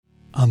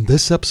On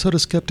this episode of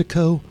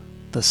Skeptiko,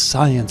 the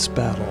science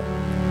battle.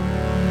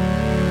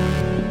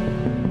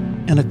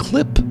 And a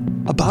clip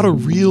about a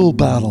real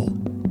battle.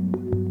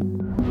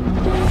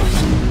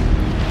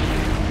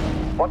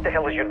 What the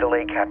hell is your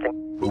delay, Captain?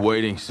 We're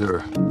waiting,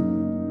 sir.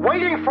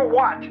 Waiting for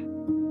what?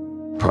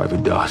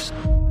 Private Doss.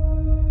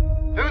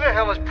 Who the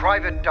hell is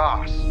Private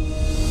Doss?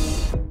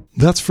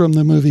 That's from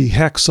the movie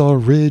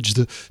Hacksaw Ridge,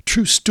 the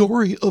true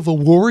story of a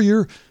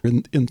warrior.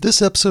 In this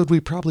episode,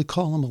 we probably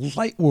call him a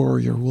light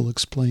warrior. We'll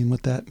explain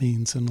what that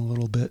means in a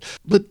little bit.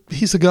 But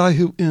he's a guy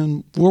who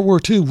in World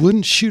War II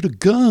wouldn't shoot a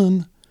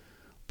gun.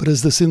 But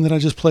as the scene that I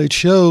just played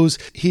shows,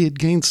 he had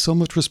gained so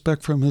much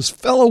respect from his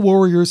fellow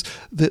warriors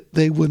that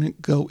they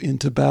wouldn't go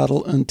into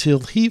battle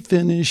until he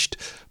finished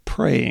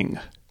praying.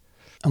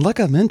 And like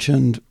I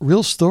mentioned,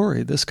 real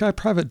story. This guy,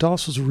 Private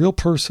Doss, was a real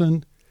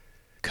person,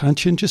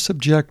 conscientious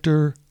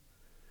objector,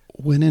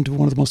 went into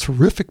one of the most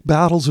horrific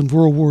battles in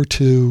World War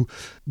II,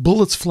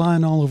 bullets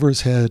flying all over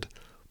his head,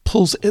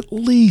 pulls at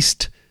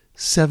least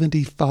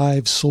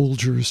 75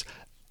 soldiers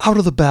out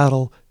of the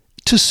battle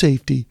to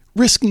safety,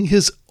 risking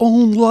his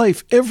own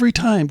life every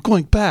time,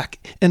 going back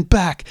and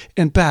back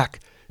and back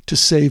to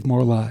save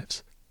more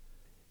lives.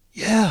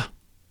 Yeah,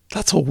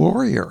 that's a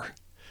warrior.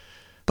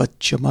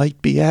 But you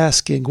might be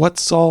asking,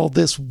 what's all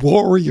this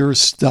warrior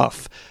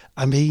stuff?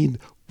 I mean,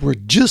 we're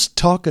just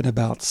talking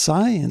about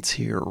science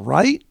here,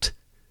 right?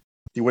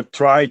 He would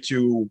try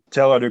to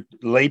tell other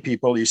lay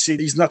people, you see,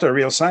 he's not a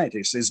real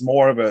scientist. He's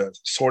more of a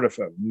sort of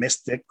a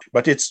mystic.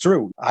 But it's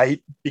true. I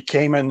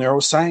became a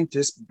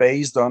neuroscientist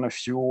based on a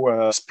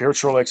few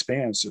spiritual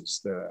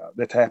experiences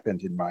that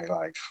happened in my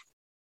life.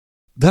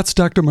 That's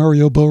Dr.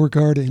 Mario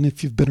Beauregard, and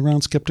if you've been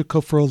around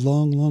Skeptiko for a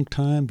long, long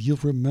time, you'll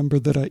remember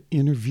that I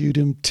interviewed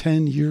him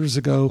 10 years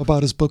ago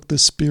about his book, The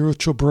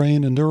Spiritual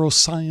Brain, a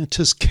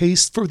Neuroscientist's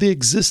Case for the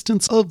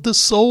Existence of the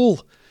Soul.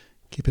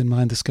 Keep in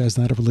mind, this guy's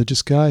not a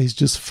religious guy. He's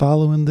just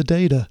following the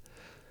data.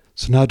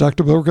 So now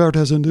Dr. Beauregard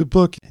has a new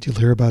book, and you'll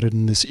hear about it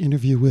in this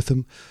interview with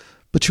him.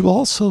 But you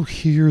also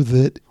hear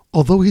that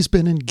although he's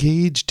been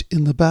engaged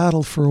in the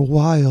battle for a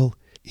while,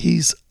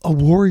 he's a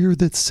warrior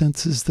that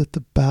senses that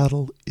the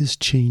battle is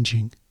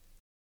changing.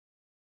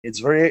 It's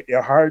very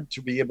hard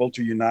to be able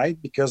to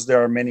unite because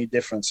there are many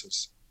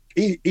differences.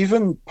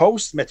 Even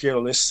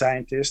post-materialist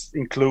scientists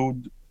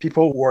include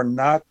people who are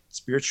not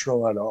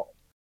spiritual at all.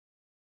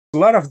 A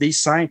lot of these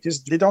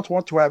scientists, they don't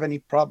want to have any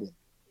problem.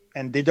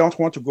 And they don't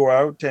want to go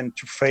out and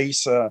to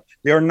face,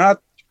 they are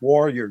not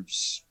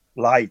warriors,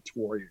 light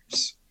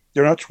warriors.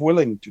 They're not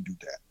willing to do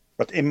that.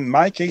 But in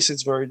my case,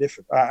 it's very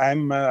different.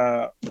 I'm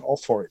all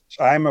for it.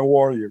 I'm a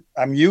warrior.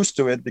 I'm used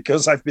to it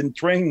because I've been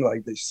trained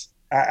like this.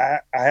 I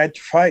had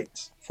to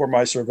fight for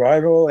my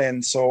survival,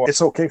 and so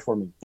it's okay for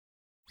me.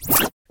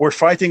 We're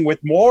fighting with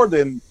more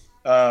than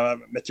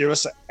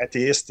materialist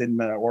atheists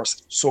or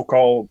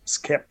so-called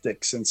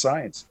skeptics in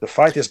science. The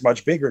fight is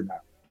much bigger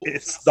now.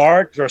 It's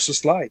dark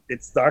versus light.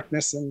 It's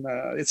darkness and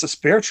it's a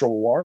spiritual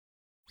war.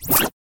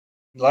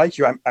 Like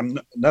you, I'm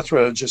not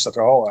religious at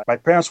all. My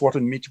parents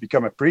wanted me to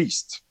become a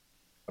priest,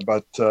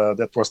 but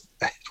it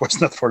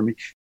was not for me.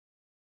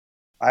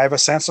 I have a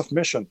sense of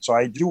mission, so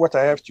I do what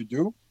I have to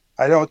do.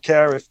 I don't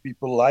care if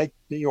people like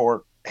me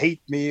or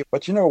hate me,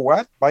 but you know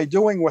what? By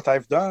doing what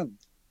I've done,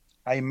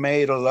 I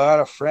made a lot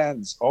of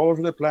friends all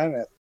over the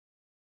planet.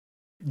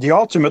 The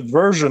ultimate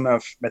version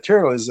of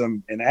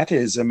materialism and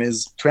atheism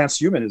is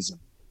transhumanism.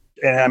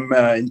 And I'm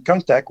in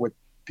contact with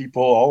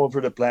people all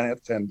over the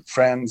planet and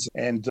friends.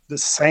 And the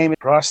same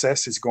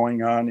process is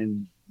going on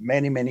in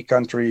many, many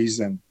countries.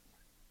 And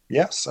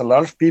yes, a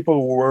lot of people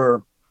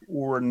who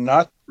were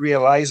not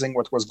realizing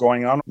what was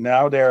going on.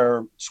 Now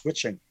they're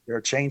switching,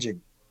 they're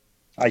changing.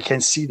 I can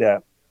see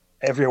that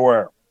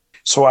everywhere.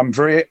 So I'm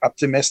very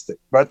optimistic.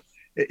 But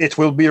it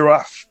will be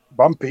rough,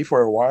 bumpy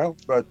for a while,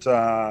 but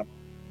I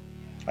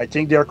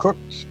think they're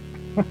cooked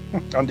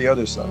on the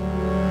other side.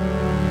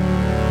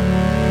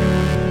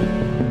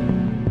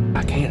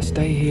 I can't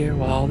stay here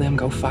while all them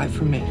go fight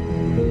for me.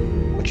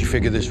 But you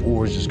figure this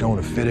war is just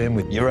going to fit in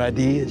with your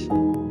ideas?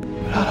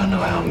 But I don't know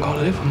how I'm going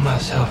to live with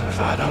myself if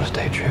I don't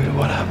stay true to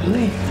what I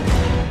believe.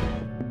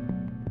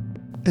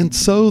 And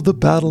so the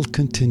battle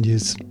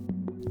continues.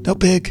 Now,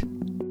 Big,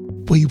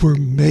 we were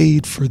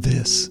made for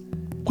this.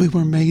 We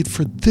were made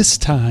for this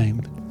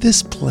time,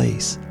 this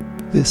place,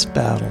 this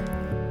battle.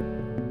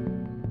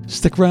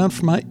 Stick around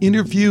for my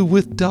interview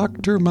with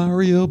Dr.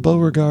 Mario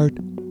Beauregard.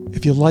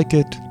 If you like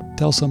it,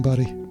 tell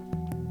somebody.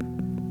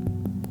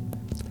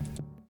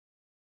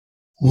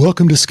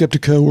 Welcome to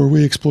Skeptiko, where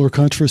we explore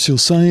controversial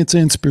science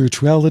and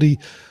spirituality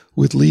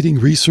with leading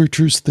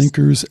researchers,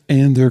 thinkers,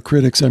 and their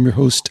critics. I'm your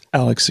host,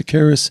 Alex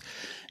Tsakiris.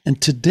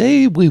 And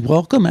today we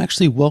welcome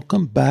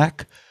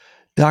back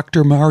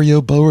Dr.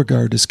 Mario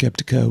Beauregard to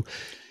Skeptiko.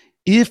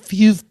 If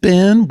you've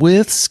been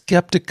with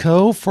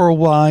Skeptiko for a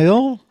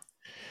while,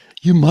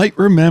 you might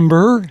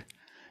remember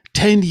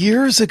 10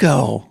 years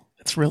ago,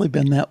 it's really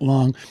been that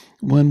long,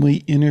 when we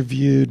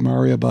interviewed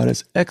Mario about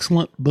his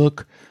excellent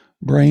book,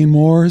 Brain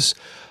Wars.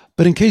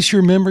 But in case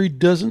your memory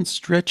doesn't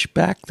stretch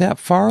back that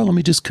far, let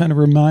me just kind of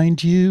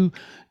remind you,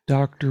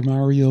 Dr.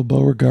 Mario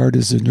Beauregard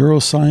is a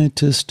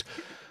neuroscientist,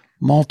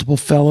 multiple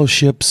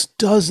fellowships,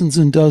 dozens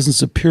and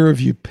dozens of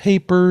peer-reviewed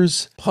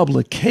papers,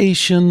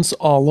 publications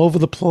all over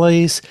the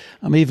place.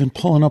 I'm even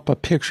pulling up a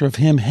picture of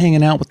him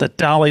hanging out with the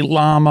Dalai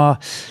Lama.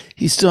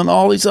 He's done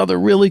all these other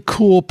really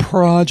cool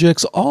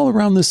projects all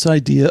around this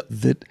idea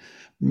that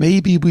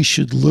maybe we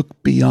should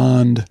look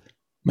beyond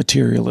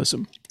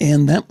materialism.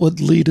 And that would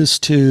lead us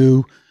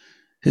to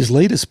his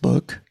latest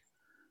book,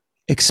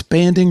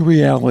 Expanding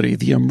Reality,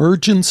 The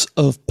Emergence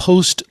of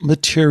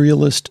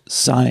Post-Materialist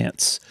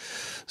Science.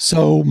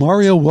 So,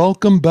 Mario,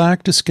 welcome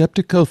back to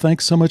Skeptico.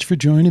 Thanks so much for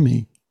joining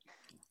me.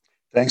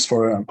 Thanks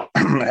for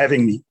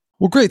having me.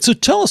 Well, great. So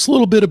tell us a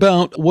little bit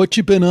about what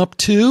you've been up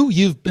to.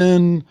 You've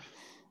been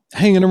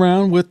hanging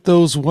around with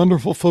those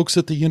wonderful folks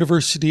at the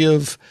University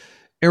of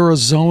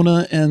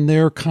Arizona and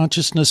their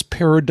consciousness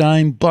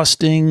paradigm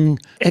busting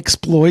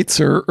exploits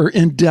or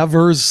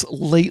endeavors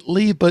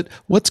lately. But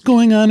what's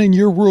going on in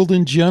your world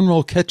in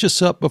general? Catch us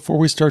up before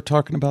we start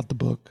talking about the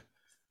book.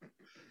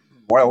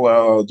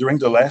 Well, during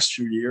the last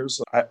few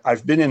years,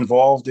 I've been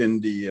involved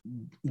in the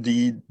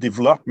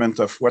development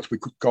of what we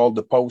could call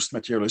the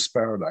post-materialist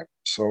paradigm.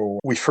 So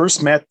we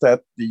first met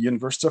at the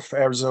University of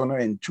Arizona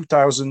in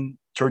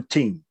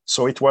 2013.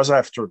 So it was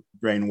after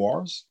Brain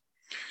Wars.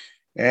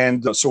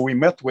 And so we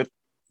met with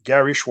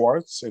Gary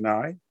Schwartz and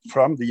I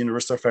from the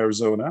University of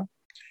Arizona,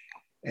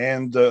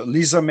 and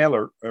Lisa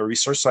Miller, a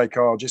research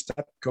psychologist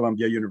at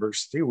Columbia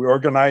University. We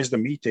organized a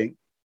meeting,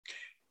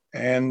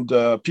 and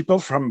people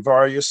from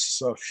various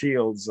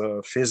fields,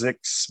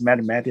 physics,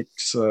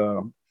 mathematics,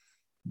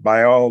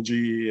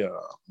 biology,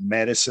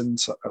 medicine,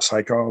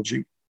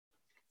 psychology.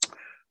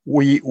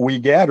 We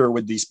gather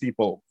with these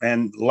people,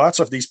 and lots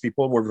of these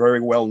people were very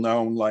well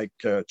known, like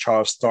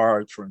Charles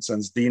Start, for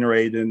instance, Dean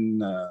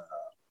Radin,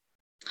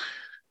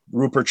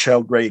 Rupert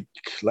Sheldrake,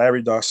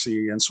 Larry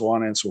Dossey, and so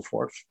on and so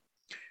forth.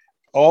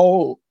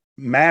 All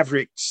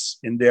mavericks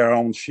in their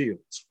own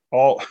fields,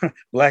 all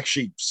black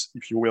sheeps,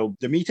 if you will.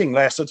 The meeting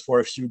lasted for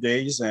a few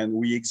days, and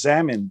we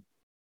examined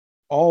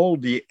all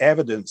the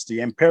evidence,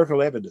 the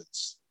empirical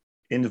evidence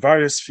in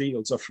various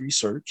fields of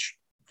research,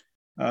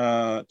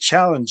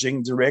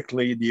 challenging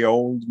directly the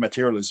old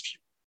materialist view.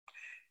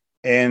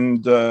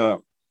 And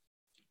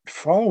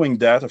following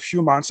that, a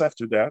few months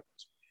after that,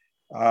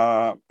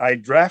 I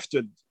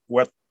drafted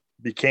what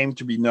became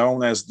to be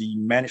known as the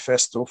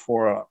Manifesto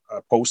for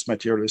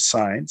Post-Materialist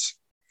Science.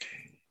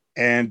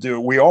 And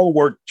we all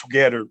worked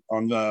together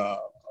on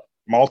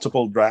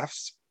multiple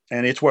drafts,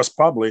 and it was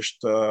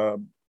published 4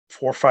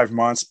 or 5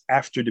 months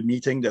after the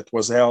meeting that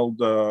was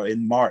held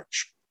in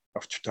March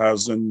of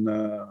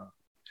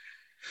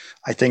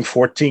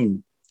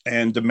 2014.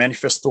 And the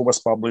manifesto was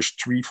published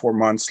 3-4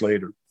 months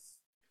later.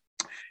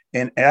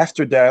 And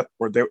after that,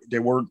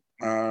 there were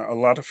a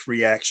lot of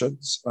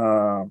reactions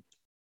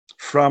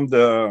from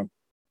the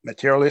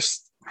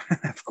materialists,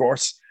 of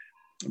course,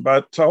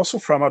 but also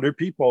from other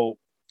people.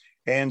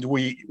 And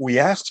we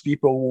asked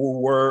people who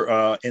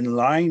were in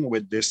line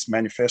with this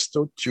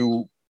manifesto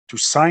to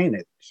sign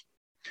it,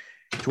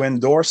 to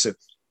endorse it.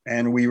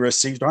 And we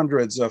received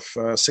hundreds of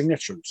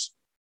signatures.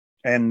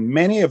 And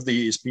many of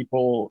these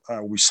people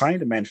who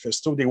signed the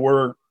manifesto, they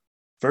were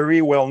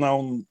very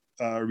well-known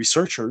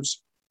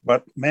researchers,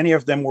 but many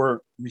of them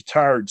were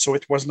retired. So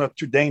it was not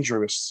too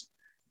dangerous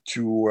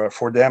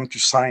for them to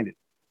sign it.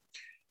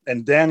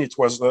 And then it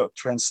was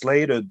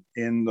translated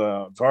in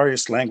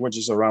various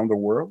languages around the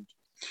world.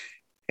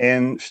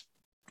 And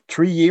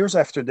 3 years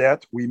after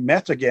that, we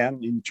met again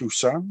in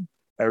Tucson,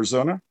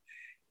 Arizona.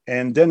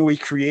 And then we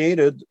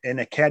created an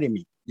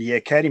academy, the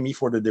Academy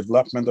for the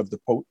Development of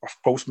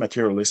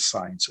Post-Materialist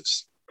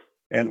Sciences,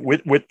 and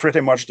with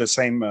pretty much the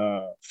same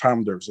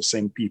founders, the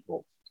same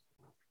people.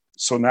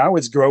 So now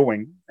it's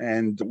growing,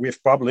 and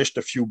we've published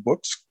a few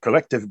books,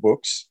 collective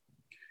books,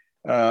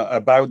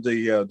 about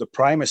the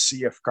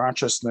primacy of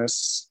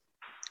consciousness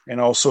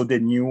and also the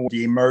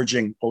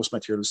emerging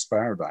post-materialist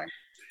paradigm.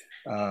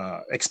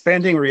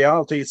 Expanding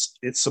Reality,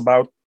 it's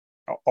about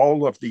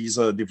all of these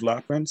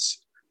developments,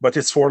 but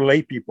it's for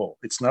lay people.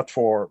 It's not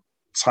for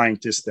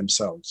scientists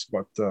themselves,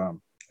 but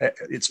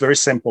it's very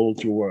simple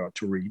to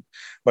read.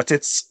 But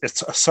it's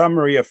a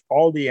summary of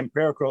all the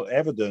empirical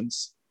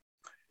evidence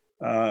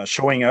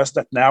showing us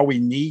that now we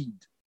need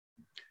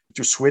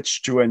to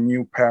switch to a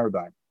new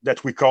paradigm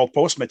that we call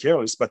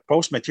post-materialist. But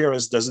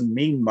post-materialist doesn't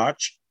mean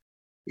much.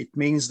 It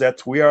means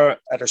that we are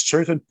at a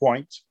certain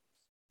point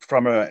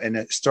from an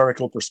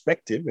historical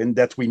perspective, and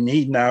that we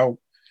need now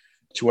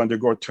to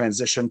undergo a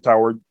transition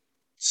toward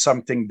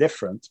something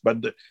different.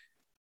 But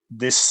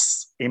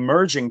this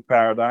emerging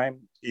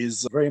paradigm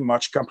is very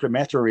much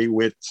complementary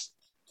with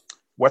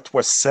what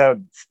was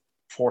said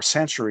for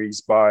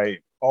centuries by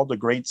all the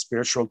great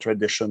spiritual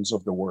traditions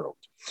of the world.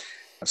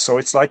 So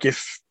it's like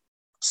if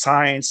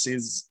science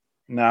is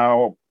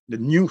now the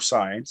new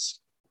science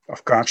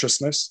of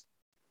consciousness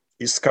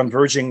is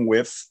converging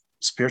with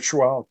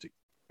spirituality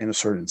in a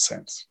certain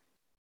sense.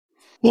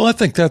 Well, I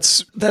think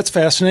that's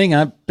fascinating.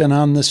 I've been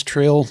on this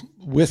trail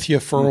with you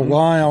for a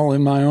while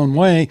in my own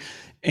way,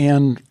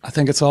 and I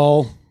think it's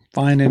all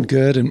fine and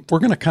good. And we're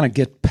going to kind of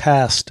get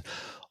past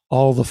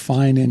all the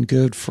fine and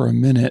good for a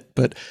minute.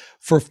 But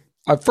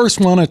I first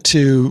wanted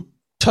to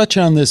touch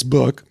on this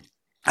book.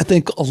 I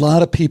think a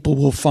lot of people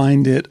will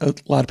find it, a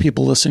lot of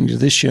people listening to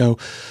this show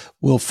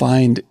will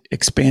find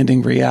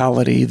Expanding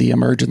Reality, The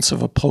Emergence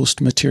of a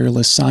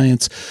Post-Materialist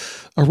Science,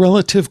 a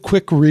relative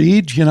quick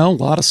read, a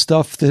lot of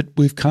stuff that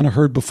we've kind of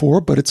heard before,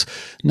 but it's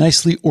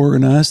nicely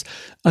organized.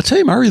 I'll tell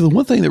you, Mario, the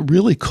one thing that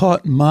really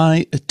caught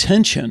my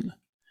attention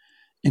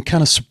and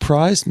kind of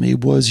surprised me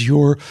was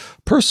your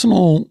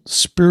personal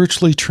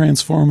spiritually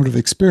transformative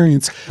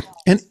experience,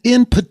 and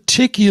in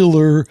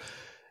particular,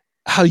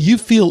 how you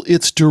feel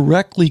it's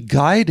directly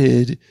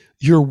guided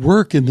your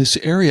work in this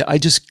area. I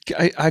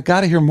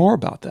got to hear more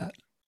about that.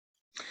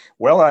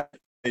 Well,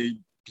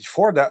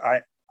 before that,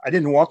 I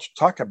didn't want to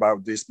talk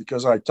about this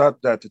because I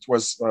thought that it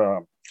was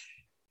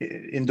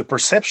in the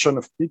perception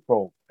of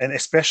people, and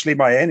especially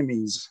my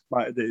enemies,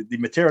 the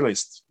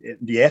materialists,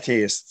 the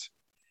atheists,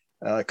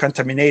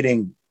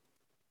 contaminating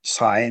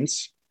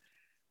science,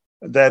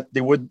 that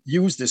they would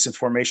use this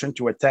information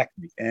to attack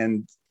me,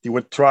 and they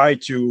would try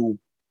to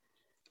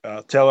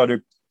tell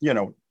other,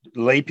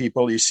 lay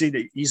people, you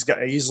see, he's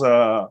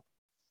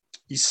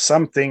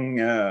something.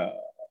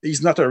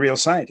 He's not a real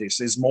scientist.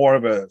 He's more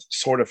of a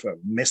sort of a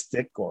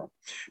mystic,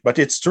 but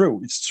it's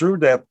true. It's true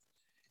that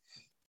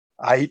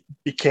I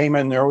became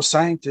a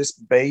neuroscientist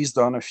based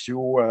on a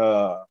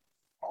few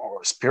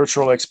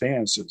spiritual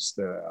experiences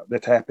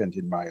that happened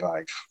in my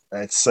life.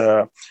 It's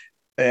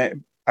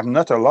I'm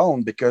not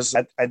alone, because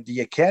at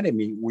the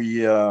academy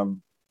we're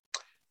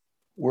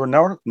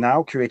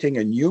now creating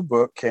a new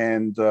book,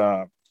 and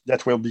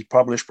that will be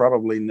published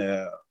probably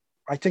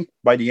I think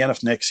by the end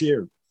of next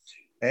year.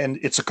 And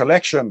it's a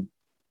collection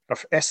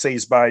of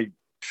essays by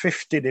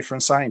 50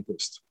 different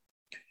scientists.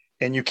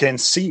 And you can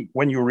see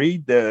when you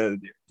read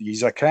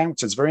these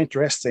accounts, it's very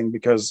interesting,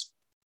 because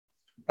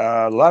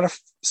a lot of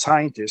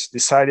scientists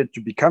decided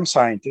to become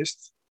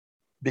scientists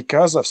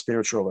because of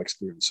spiritual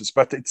experiences.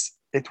 But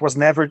it was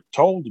never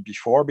told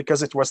before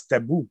because it was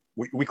taboo.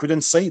 We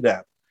couldn't say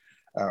that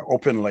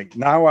openly.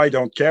 Now I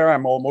don't care.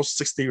 I'm almost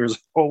 60 years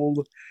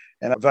old,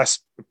 and a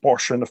vast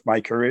portion of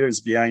my career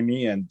is behind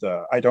me, and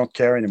I don't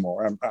care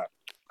anymore.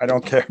 I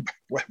don't care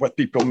what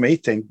people may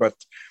think, but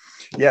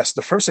yes,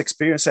 the first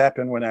experience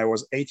happened when I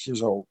was 8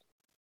 years old.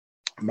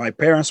 My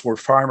parents were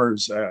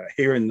farmers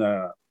here in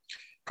the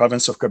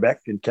province of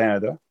Quebec in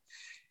Canada,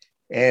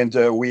 and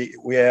we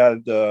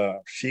had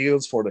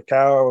fields for the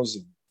cows.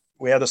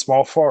 We had a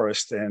small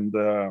forest, and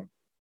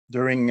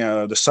during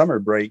the summer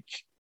break,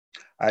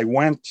 I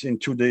went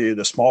into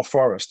the small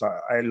forest.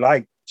 I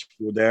liked to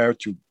go there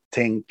to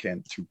think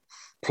and to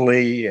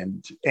play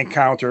and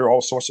encounter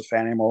all sorts of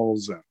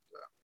animals. And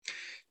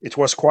it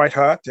was quite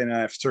hot, and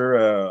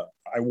after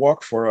I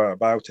walked for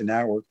about an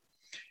hour,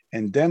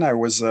 and then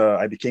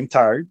I became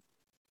tired,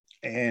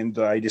 and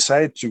I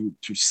decided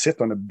to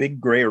sit on a big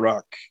gray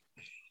rock.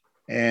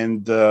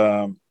 And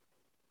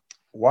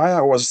while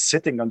I was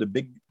sitting on the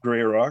big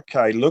gray rock,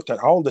 I looked at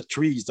all the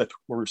trees that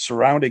were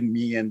surrounding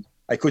me, and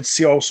I could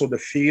see also the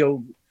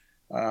field,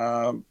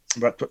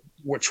 but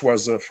which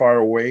was far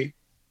away,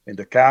 and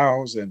the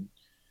cows. And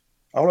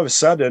all of a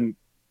sudden,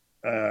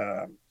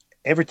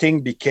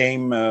 everything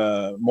became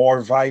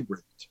more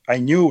vibrant. I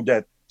knew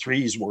that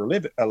trees were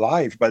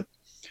alive, but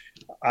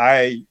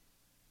I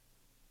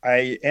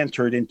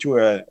entered into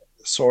a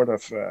sort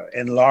of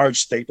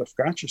enlarged state of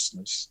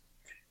consciousness,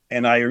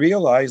 and I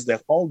realized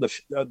that all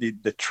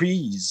the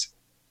trees,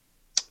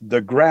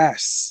 the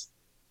grass,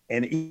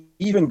 and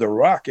even the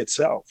rock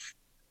itself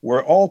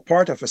were all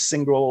part of a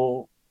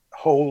single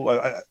whole,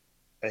 a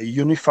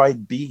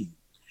unified being.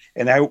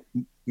 And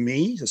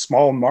the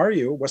small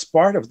Mario, was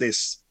part of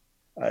this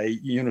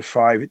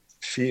unified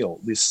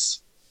field,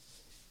 this,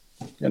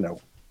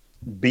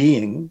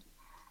 being.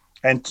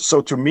 And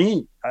so to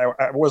me,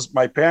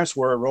 my parents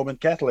were Roman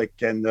Catholic,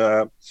 and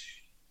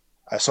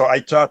so I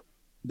thought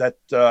that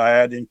I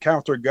had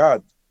encountered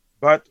God.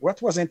 But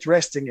what was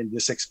interesting in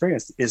this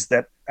experience is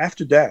that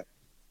after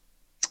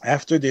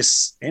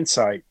this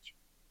insight,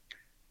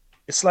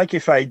 it's like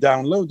if I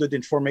downloaded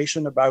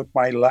information about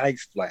my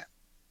life plan.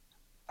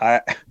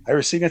 I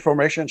received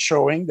information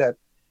showing that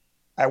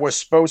I was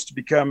supposed to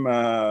become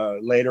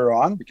later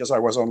on, because I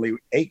was only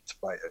 8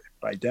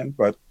 by then,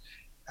 but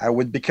I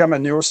would become a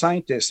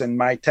neuroscientist, and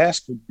my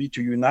task would be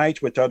to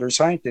unite with other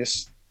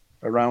scientists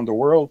around the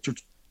world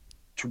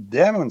to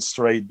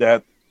demonstrate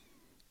that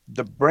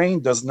the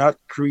brain does not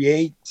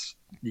create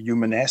the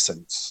human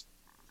essence,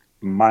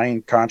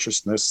 mind,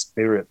 consciousness,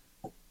 spirit.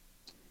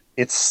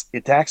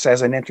 It acts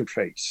as an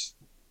interface.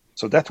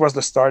 So that was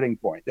the starting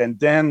point. And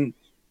then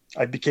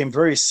I became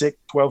very sick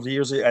 12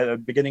 years at the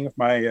beginning of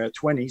my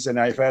 20s, and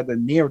I've had a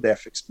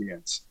near-death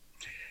experience.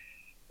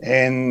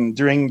 And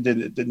during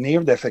the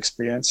near-death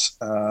experience,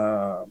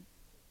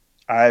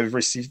 I've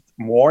received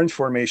more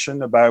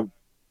information about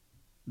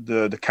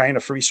the kind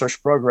of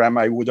research program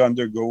I would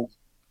undergo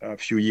a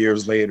few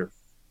years later.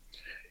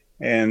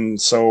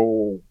 And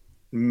so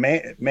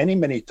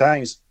many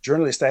times,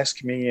 journalists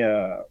ask me,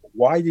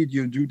 why did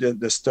you do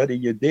the study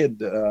you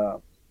did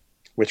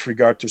with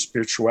regard to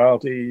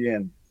spirituality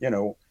and,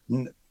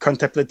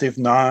 contemplative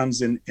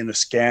nuns in the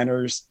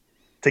scanners,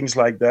 things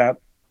like that,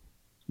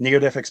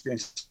 near-death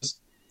experiences.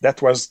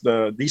 That was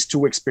these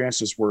two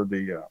experiences were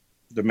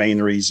the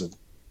main reason,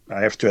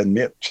 I have to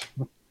admit.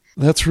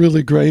 That's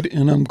really great,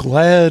 and I'm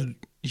glad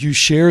you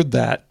shared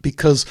that,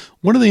 because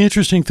one of the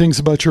interesting things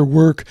about your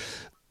work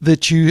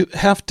that you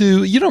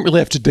don't really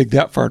have to dig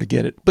that far to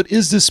get it, but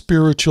is this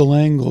spiritual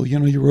angle.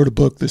 You wrote a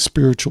book, The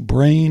Spiritual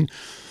Brain.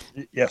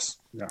 Yes.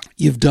 Yeah.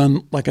 You've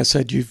done, like I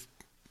said, you've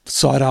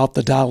sought out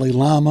the Dalai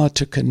Lama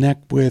to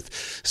connect with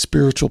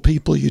spiritual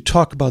people. You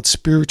talk about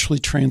spiritually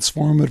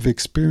transformative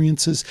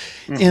experiences.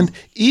 Mm-hmm. And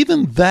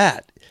even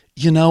that,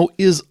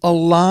 is a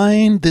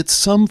line that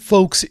some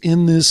folks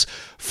in this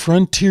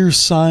frontier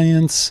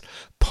science,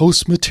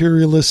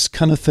 post-materialist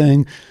kind of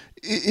thing,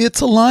 it's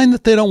a line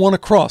that they don't want to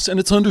cross. And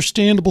it's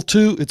understandable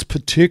too. It's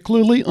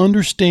particularly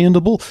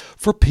understandable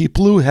for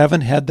people who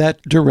haven't had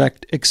that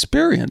direct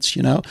experience.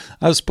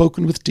 I've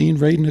spoken with Dean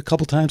Radin a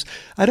couple times.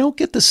 I don't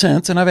get the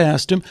sense, and I've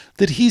asked him,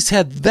 that he's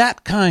had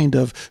that kind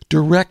of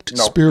direct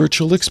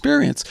spiritual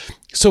experience.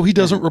 So he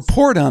doesn't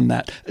report on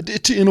that.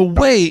 In a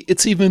way,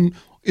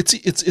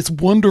 it's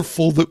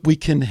wonderful that we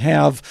can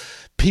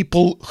have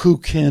people who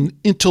can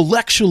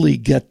intellectually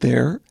get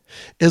there,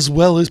 as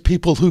well as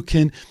people who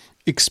can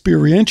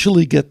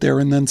experientially get there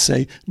and then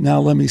say, now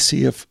let me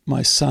see if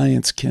my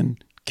science can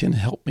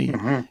help me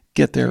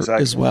get there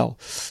as well.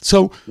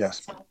 So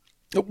yes.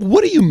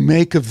 What do you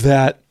make of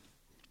that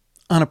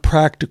on a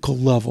practical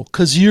level?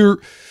 Because you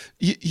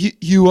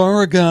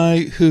are a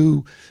guy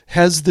who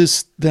has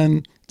this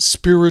then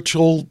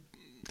spiritual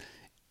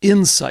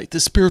insight, the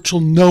spiritual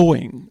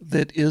knowing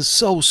that is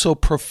so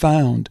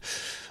profound,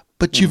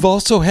 but you've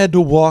also had to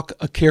walk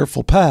a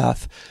careful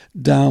path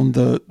down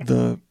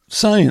the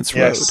science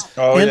road. Yes.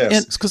 Oh,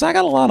 yes. Because I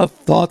got a lot of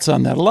thoughts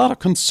on that, a lot of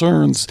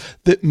concerns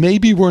that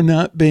maybe we're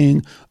not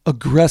being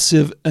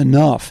aggressive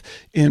enough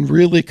in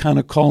really kind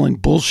of calling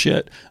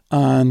bullshit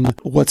on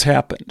what's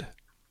happened.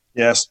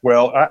 Yes.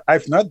 Well,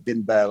 I've not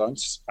been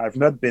balanced. I've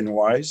not been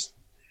wise,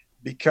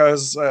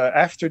 because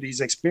after these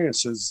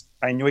experiences,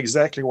 I knew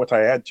exactly what I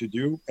had to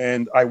do.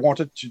 And I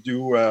wanted to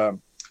do,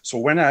 so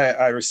when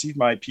I received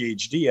my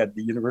PhD at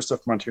the University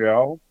of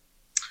Montreal,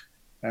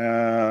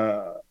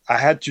 I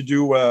had to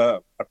do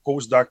a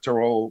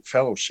postdoctoral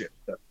fellowship.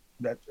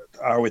 That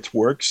how it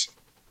works.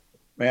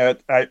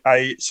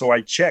 So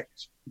I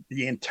checked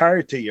the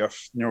entirety of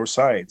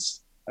neuroscience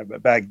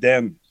back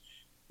then.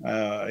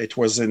 It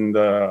was in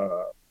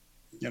the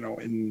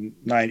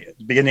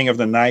beginning of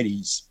the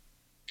 90s.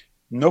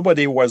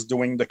 Nobody was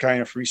doing the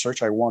kind of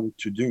research I wanted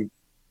to do.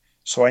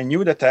 So I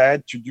knew that I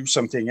had to do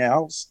something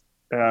else.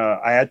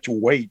 I had to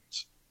wait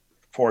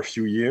for a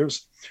few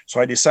years. So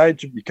I decided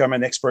to become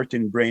an expert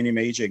in brain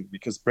imaging,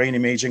 because brain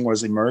imaging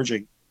was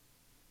emerging.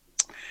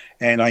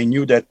 And I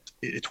knew that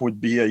it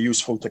would be a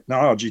useful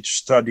technology to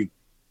study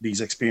these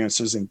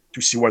experiences and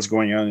to see what's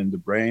going on in the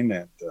brain.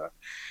 And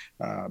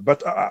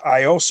but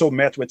I also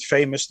met with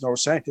famous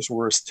neuroscientists who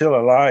were still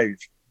alive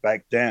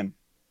back then.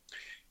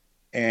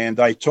 And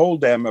I told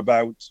them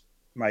about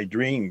my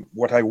dream,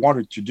 what I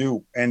wanted to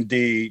do. And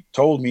they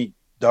told me,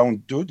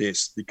 don't do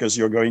this because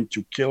you're going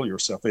to kill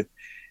yourself.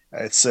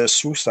 It's a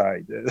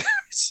suicide.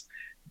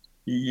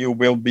 You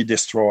will be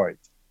destroyed.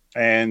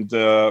 And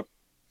I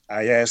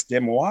asked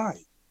them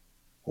why.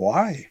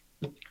 Why?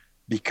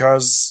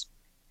 Because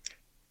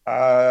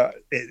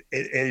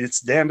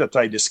it's then that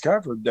I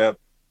discovered that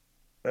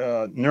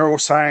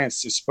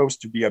neuroscience is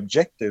supposed to be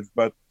objective,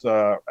 but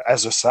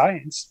as a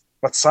science,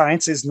 but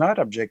science is not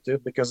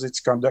objective because it's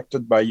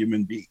conducted by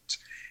human beings.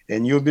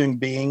 And human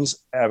beings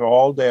have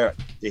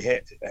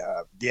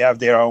they have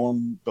their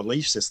own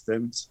belief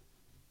systems.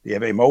 They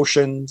have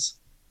emotions,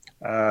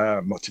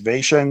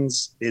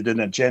 motivations, hidden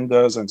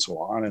agendas, and so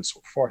on and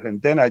so forth.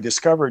 And then I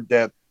discovered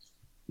that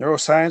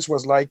neuroscience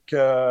was like,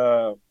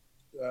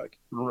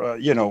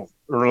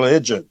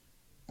 religion.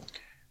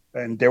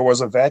 And there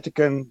was a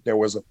Vatican, there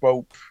was a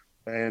Pope,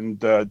 and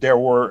there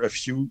were a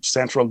few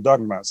central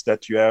dogmas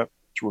that you have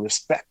to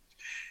respect.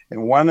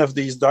 And one of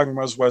these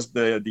dogmas was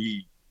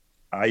the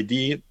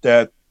idea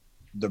that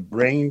the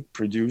brain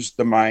produced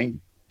the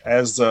mind,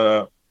 as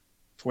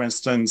for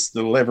instance,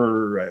 the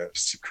liver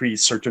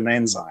secretes certain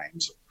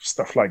enzymes,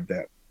 stuff like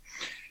that.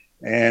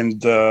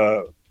 And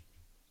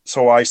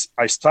so I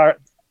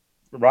started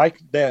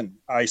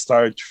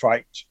to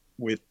fight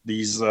with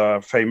these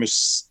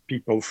famous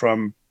people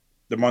from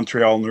the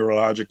Montreal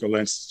Neurological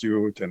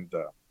Institute, and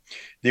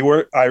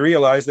I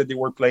realized that they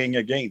were playing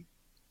a game.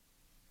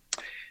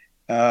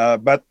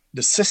 But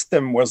the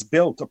system was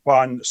built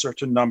upon a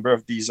certain number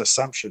of these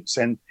assumptions,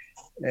 and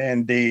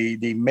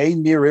they made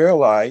me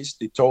realize.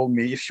 They told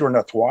me, if you're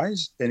not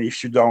wise and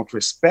if you don't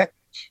respect,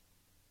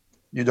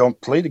 you don't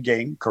play the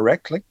game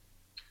correctly,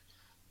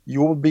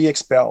 you will be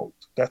expelled.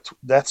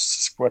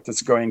 That's what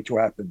is going to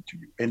happen to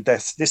you. And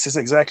this is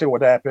exactly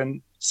what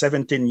happened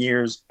 17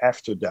 years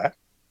after that.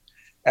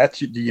 at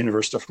the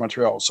University of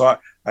Montreal. So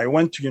I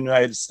went to the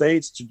United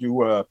States to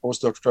do a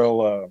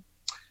postdoctoral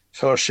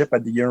fellowship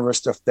at the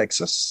University of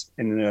Texas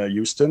in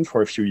Houston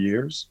for a few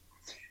years.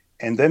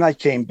 And then I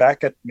came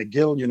back at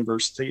McGill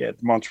University at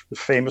the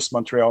famous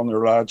Montreal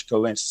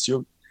Neurological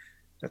Institute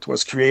that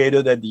was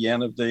created at the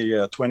end of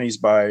the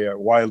 20s by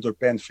Wilder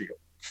Penfield,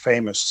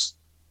 famous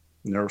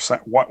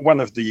neuroscience, one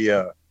of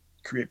the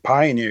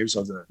pioneers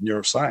of the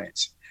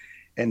neuroscience.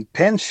 And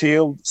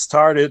Penfield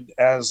started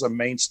as a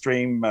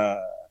mainstream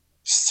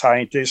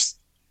scientist,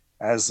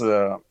 as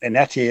an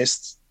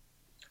atheist.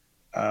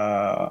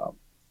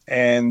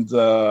 And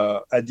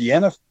at the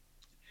end of,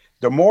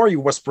 the more he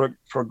was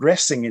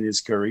progressing in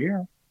his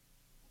career,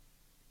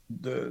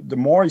 the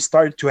more he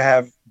started to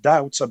have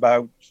doubts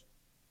about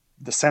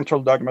the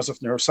central dogmas of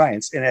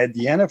neuroscience. And at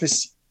the end of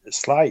his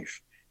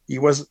life,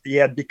 he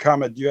had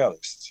become a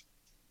dualist.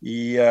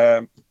 He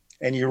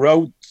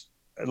wrote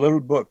a little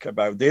book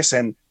about this,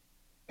 and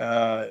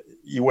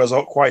he was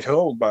quite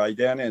old by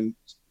then. And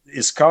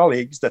his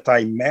colleagues that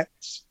I met,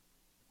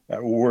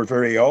 who were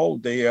very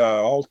old, they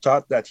all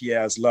thought that he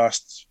has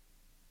lost,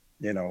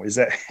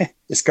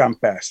 his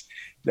compass,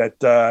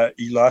 that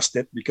he lost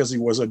it because he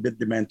was a bit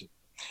demented.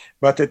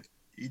 But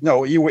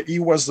he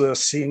was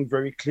seeing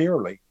very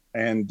clearly.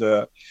 And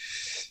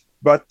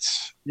but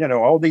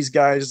all these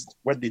guys,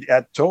 what they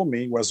had told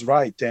me was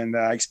right, and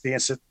I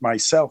experienced it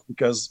myself,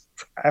 because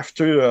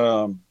after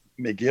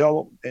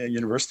McGill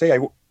University,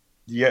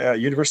 the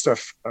University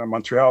of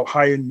Montreal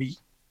hired me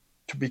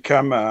to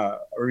become a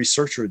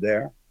researcher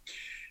there,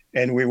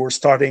 and we were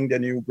starting the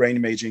new brain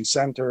imaging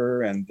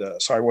center, and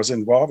so I was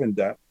involved in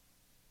that,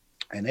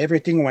 and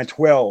everything went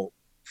well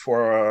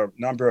for a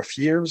number of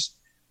years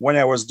when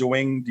I was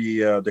doing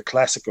the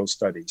classical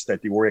studies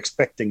that they were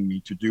expecting me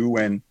to do,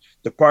 and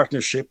the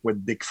partnership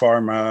with Big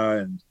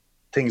Pharma and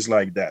things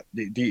like that.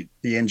 They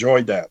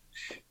enjoyed that,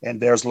 and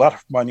there's a lot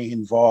of money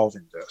involved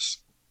in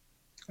this.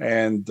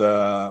 And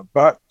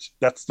but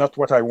that's not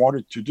what I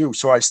wanted to do.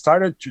 So I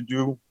started to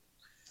do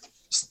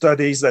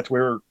studies that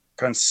were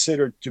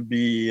considered to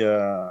be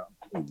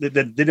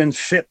that didn't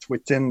fit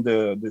within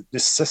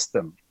this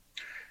system,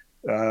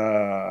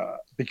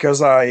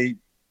 because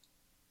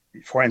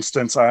for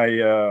instance,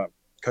 I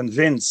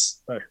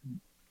convinced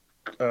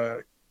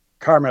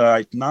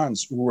Carmelite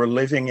nuns who were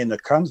living in a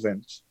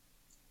convent,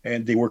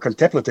 and they were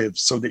contemplative,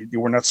 so they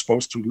were not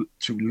supposed to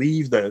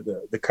leave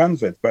the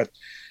convent. But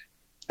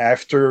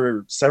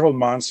after several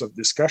months of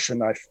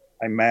discussion,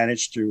 I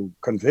managed to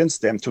convince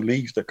them to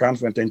leave the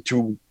convent and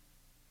to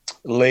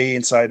lay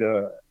inside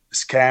a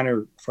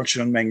scanner,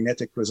 functional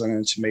magnetic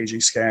resonance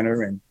imaging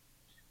scanner, and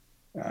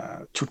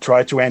to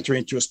try to enter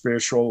into a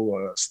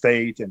spiritual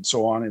state, and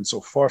so on and so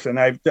forth. And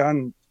I've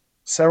done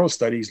several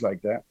studies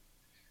like that.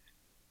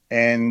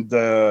 And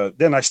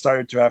then I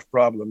started to have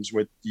problems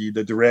with the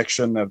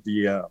direction of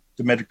the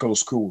medical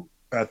school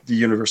at the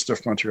University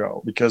of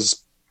Montreal,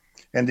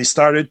 and they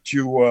started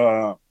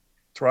to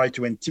try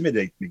to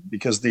intimidate me,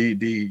 because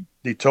they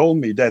told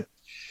me that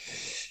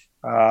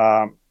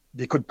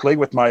they could play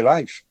with my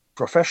life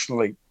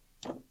professionally,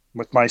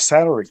 with my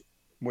salary,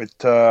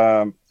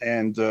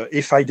 and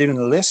if I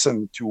didn't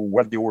listen to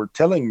what they were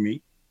telling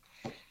me,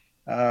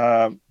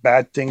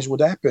 bad things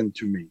would happen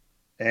to me.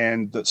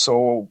 And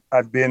so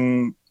I've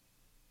been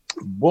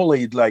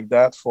bullied like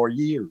that for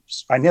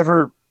years. I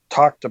never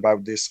talked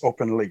about this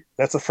openly.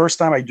 That's the first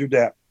time I do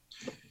that.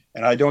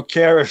 And I don't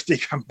care if they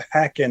come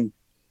back, and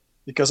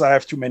because I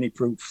have too many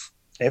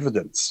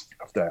evidence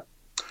of that.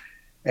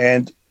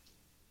 And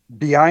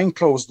behind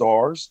closed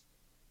doors,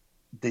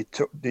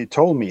 they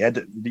told me,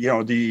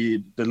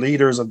 the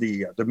leaders of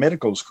the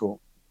medical school,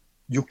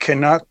 you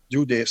cannot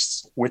do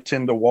this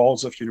within the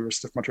walls of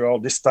University of Montreal,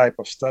 this type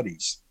of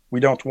studies. We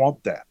don't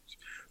want that.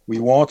 We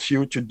want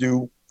you to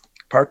do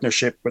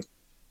partnership with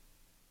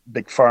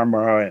Big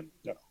Pharma and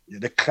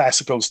the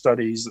classical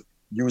studies,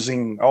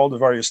 using all the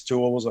various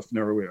tools of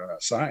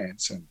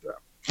neuroscience.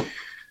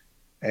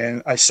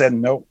 And I said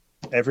no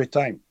every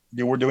time.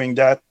 They were doing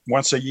that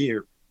once a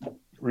year,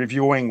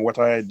 reviewing what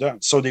I had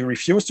done. So they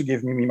refused to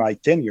give me my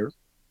tenure,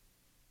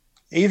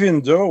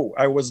 even though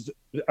I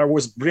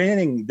was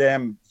bringing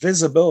them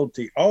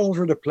visibility all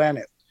over the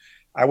planet.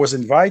 I was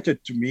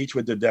invited to meet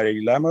with the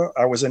Dalai Lama.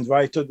 I was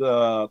invited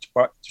to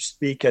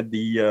speak at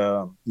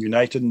the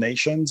United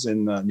Nations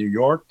in New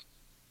York,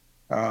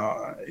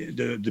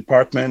 the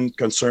department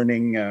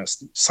concerning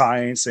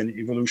science and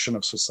evolution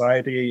of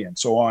society, and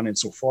so on and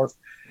so forth.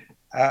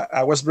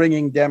 I was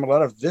bringing them a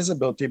lot of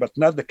visibility, but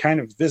not the kind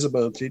of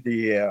visibility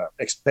they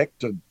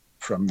expected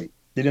from me.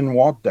 They didn't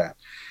want that,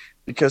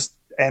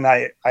 and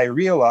I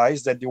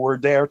realized that they were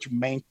there to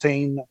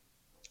maintain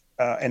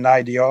an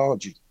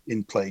ideology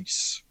in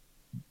place.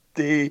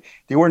 They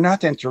were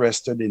not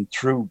interested in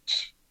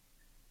truth.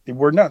 They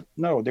were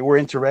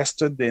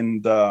interested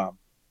in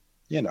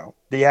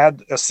they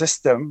had a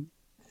system,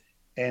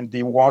 and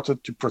they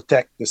wanted to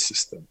protect the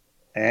system.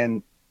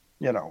 And,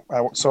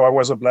 so I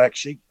was a black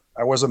sheep.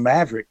 I was a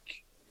maverick.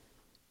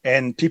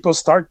 And people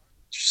start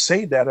to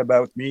say that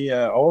about me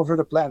all over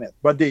the planet.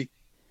 But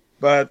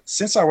But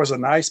since I was a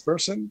nice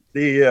person,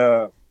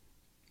 it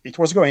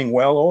was going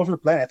well all over the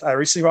planet. I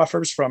received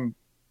offers from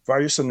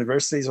various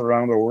universities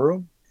around the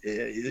world,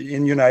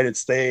 in the United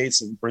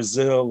States and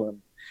Brazil,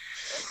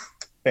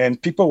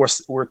 and people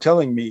were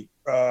telling me,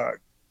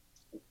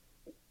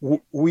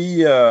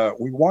 we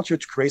want you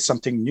to create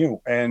something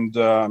new. And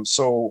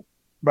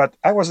but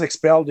I was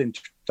expelled in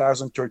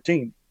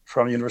 2013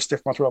 from the University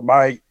of Montreal.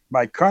 My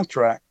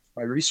contract,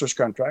 my research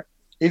contract,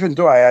 even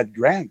though I had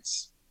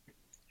grants,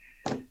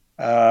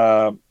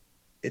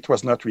 it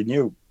was not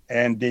renewed.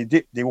 And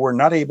they were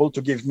not able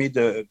to give me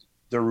the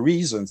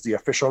reasons, the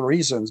official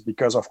reasons,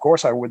 because of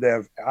course I would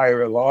have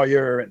hired a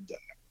lawyer and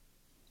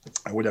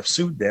I would have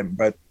sued them.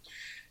 But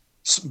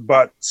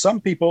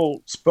some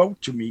people spoke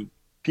to me,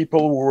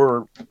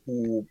 people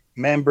who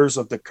members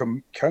of the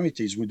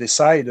committees who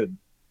decided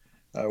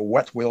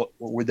what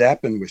would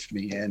happen with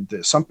me.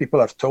 And some people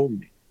have told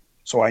me,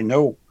 so I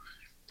know.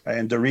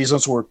 And the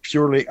reasons were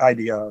purely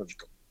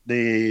ideological.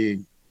 I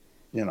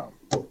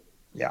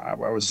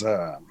was,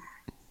 I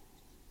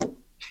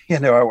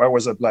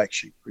was a black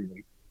sheep,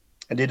 really.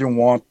 I didn't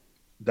want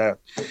that.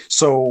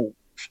 So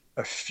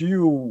a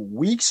few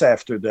weeks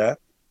after that,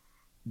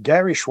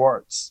 Gary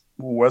Schwartz,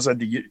 who was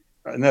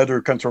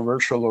another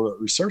controversial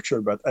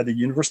researcher, but at the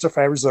University of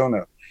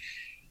Arizona,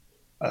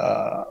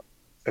 a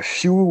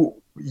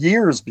few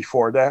years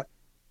before that,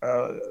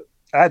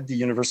 at the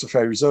University of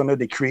Arizona,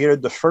 they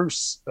created the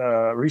first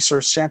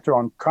research center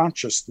on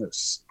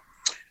consciousness.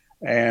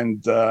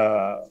 And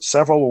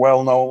several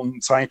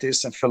well-known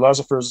scientists and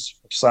philosophers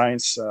of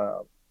science,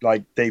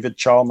 like David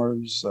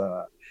Chalmers,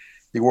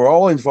 they were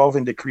all involved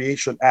in the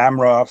creation,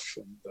 Amroff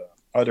and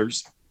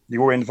others. They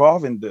were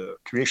involved in the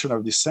creation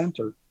of this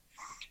center.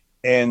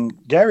 And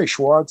Gary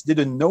Schwartz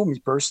didn't know me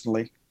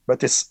personally,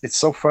 but it's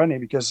so funny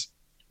because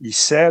he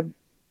said,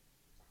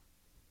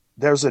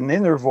 there's an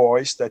inner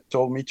voice that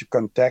told me to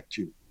contact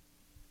you.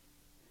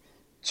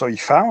 So he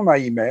found my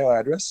email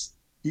address.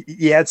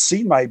 He had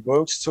seen my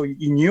books, so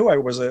he knew I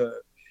was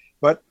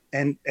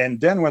and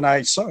then when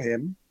I saw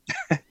him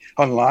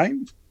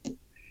online,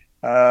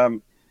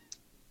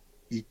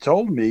 he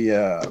told me,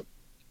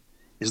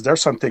 is there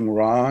something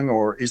wrong,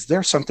 or is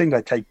there something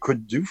that I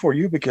could do for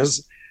you?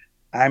 Because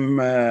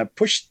I'm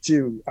pushed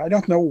to, I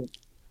don't know,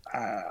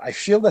 I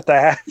feel that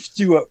I have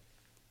to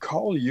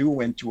call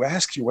you and to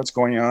ask you what's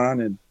going on.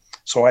 And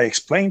so I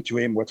explained to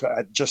him what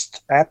had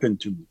just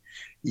happened to me.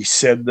 He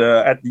said,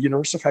 at the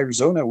University of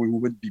Arizona, we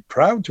would be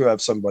proud to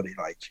have somebody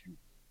like you.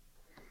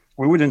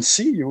 We wouldn't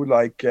see you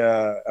like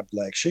a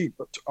black sheep,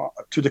 but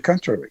to the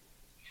contrary.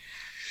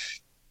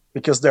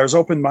 Because there's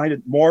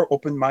more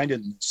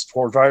open-mindedness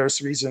for various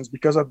reasons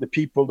because of the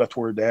people that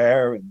were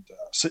there. And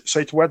so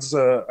it was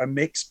a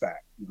mixed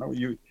bag.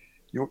 You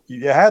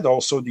had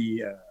also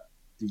the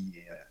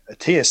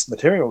atheist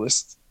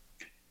materialist,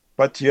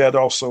 but you had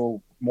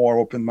also more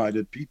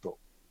open-minded people.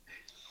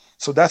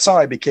 So that's how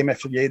I became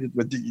affiliated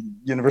with the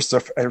University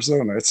of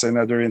Arizona. It's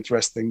another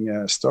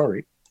interesting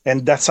story.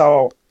 And that's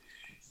how,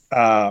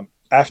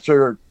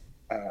 after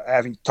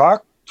having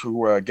talked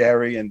to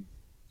Gary, and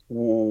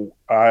who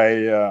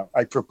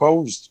I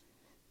proposed,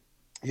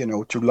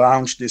 to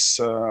launch this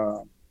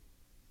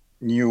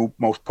new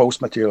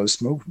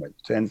post-materialist movement.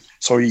 And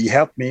so he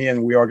helped me,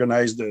 and we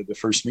organized the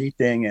first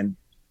meeting, and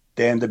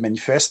then the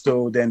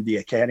manifesto, then the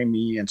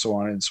academy, and so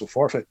on and so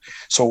forth.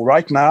 So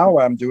right now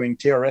I'm doing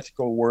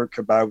theoretical work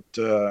about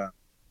a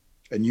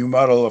new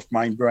model of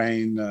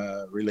mind-brain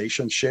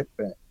relationship,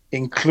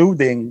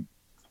 including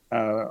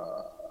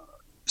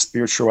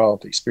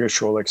spirituality,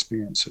 spiritual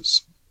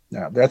experiences.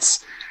 Now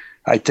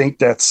I think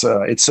that's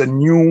it's a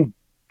new,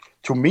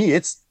 to me,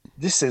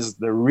 this is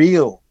the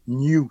real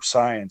new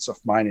science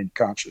of mind and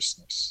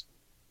consciousness,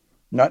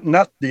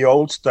 not the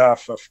old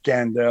stuff of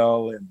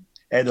Kandel and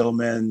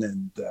Edelman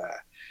and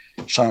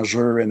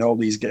Changeur and all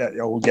these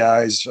old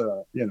guys,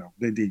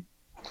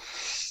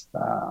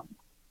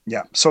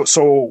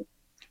 So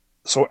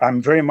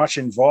I'm very much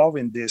involved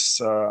in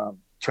this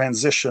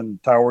transition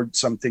toward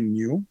something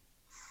new,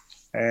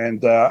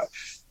 and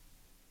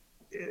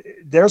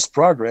there's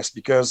progress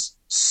because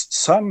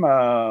some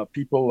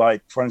people,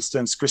 like for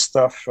instance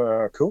Christoph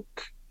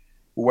Cook,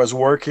 who was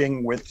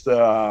working with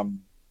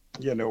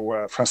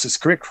Francis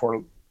Crick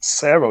for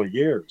several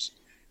years.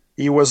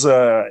 He was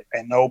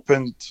an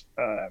open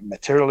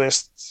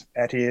materialist,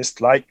 atheist,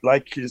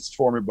 like his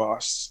former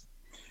boss,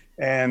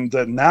 and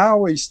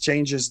now he's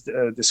changed his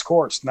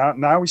discourse.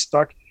 Now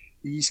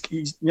he's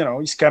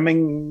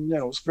coming,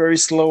 very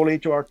slowly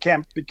to our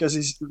camp because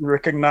he's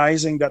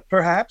recognizing that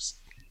perhaps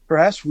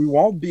we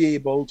won't be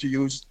able to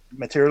use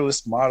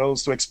materialist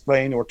models to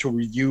explain or to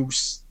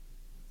reduce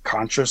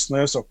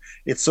consciousness. So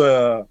it's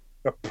a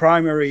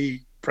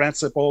primary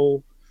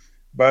principle,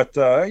 but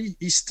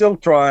he's still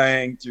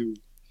trying to.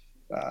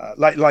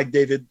 Like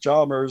David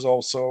Chalmers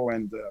also,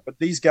 but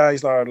these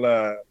guys are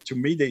to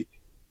me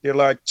they're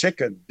like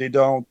chicken. They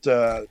don't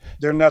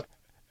they're not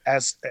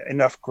as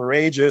enough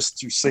courageous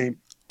to say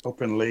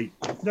openly,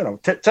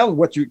 tell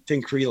what you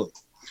think really,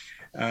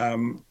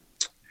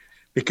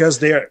 because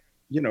they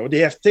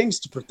have things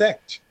to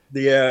protect.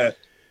 the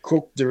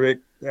Cook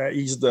direct.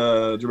 He's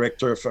the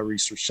director of a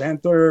research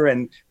center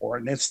or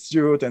an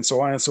institute, and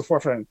so on and so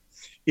forth. And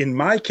in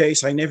my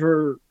case, I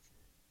never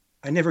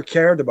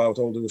cared about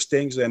all those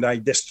things, and I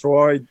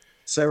destroyed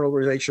several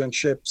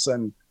relationships,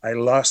 and I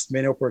lost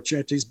many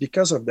opportunities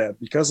because of that.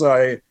 Because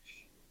I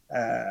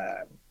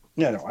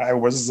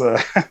was,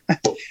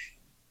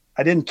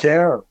 I didn't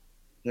care,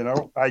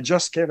 I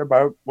just cared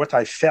about what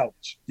I felt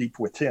deep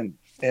within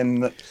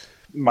and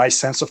my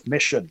sense of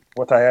mission,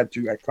 what I had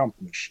to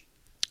accomplish.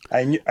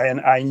 I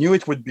knew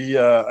it would be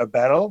a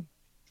battle,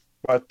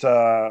 but,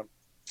 I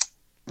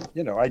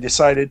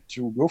decided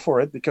to go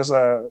for it because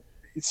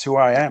it's who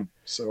I am.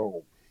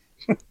 So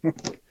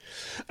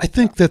I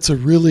think that's a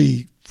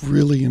really,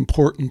 really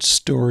important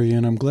story,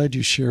 and I'm glad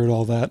you shared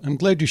all that. I'm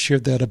glad you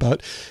shared that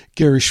about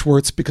Gary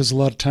Schwartz, because a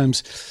lot of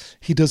times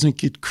he doesn't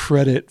get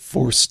credit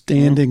for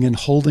standing and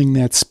holding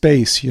that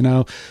space,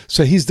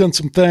 So he's done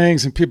some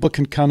things, and people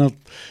can kind of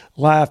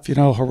laugh,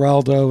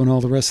 Geraldo and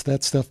all the rest of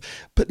that stuff.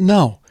 But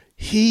no,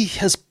 he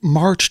has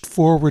marched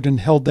forward and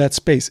held that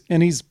space,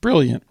 and he's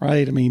brilliant,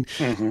 right? I mean,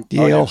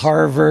 Yale,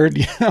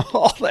 Harvard,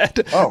 all that,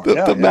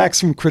 the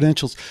maximum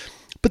credentials.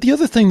 But the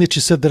other thing that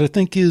you said that I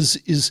think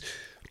is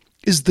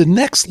the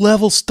next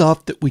level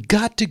stuff that we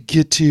got to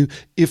get to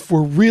if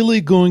we're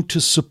really going to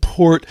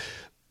support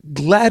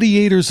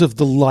gladiators of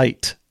the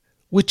light,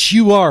 which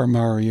you are,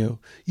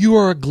 Mario. You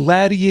are a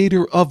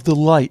gladiator of the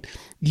light.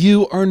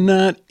 You are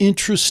not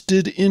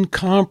interested in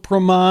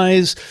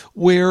compromise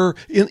where,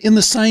 in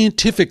the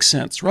scientific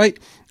sense, right?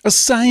 A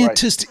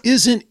scientist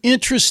isn't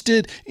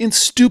interested in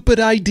stupid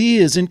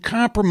ideas and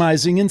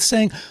compromising and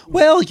saying,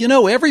 well,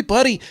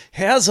 everybody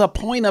has a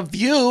point of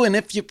view, and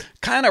if you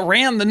kind of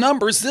ran the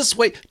numbers this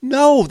way.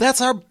 No, that's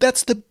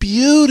the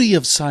beauty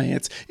of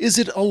science, is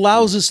it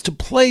allows us to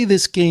play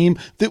this game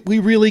that we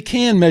really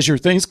can measure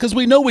things, because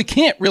we know we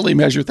can't really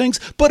measure things.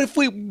 But if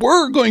we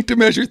were going to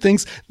measure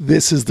things,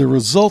 this is the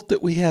result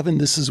that we have, and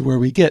this is where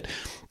we get.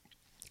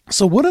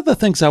 So one of the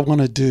things I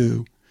want to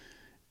do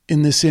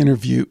in this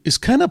interview is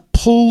kind of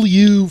pull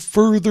you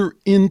further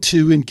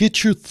into and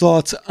get your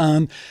thoughts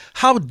on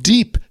how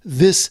deep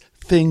this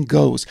thing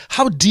goes,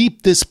 how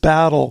deep this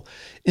battle,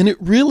 and it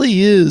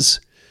really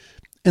is,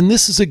 and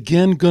this is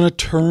again going to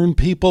turn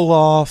people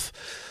off,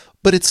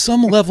 but at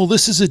some level,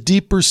 this is a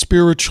deeper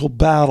spiritual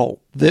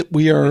battle that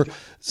we are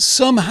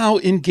somehow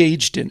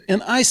engaged in.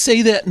 And I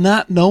say that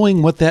not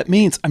knowing what that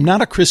means. I'm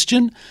not a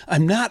Christian.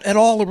 I'm not at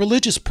all a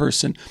religious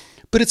person.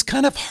 But it's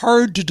kind of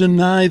hard to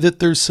deny that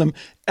there's some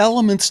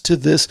elements to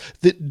this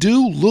that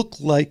do look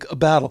like a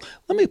battle.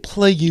 Let me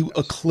play you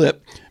a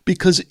clip,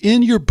 because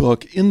in your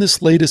book, in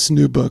this latest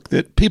new book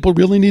that people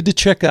really need to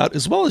check out,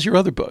 as well as your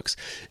other books,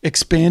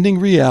 Expanding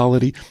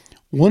Reality,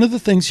 one of the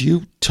things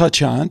you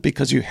touch on,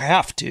 because you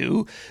have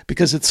to,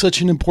 because it's such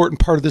an important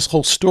part of this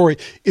whole story,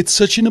 it's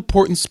such an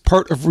important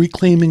part of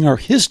reclaiming our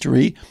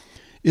history,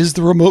 is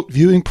the remote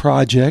viewing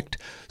project,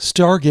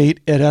 Stargate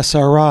at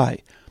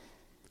SRI.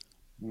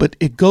 But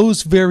it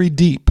goes very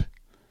deep,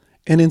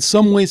 and in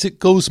some ways it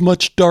goes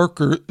much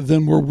darker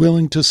than we're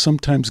willing to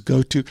sometimes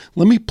go to.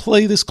 Let me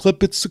play this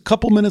clip. It's a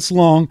couple minutes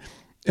long,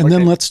 and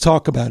then let's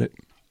talk about it.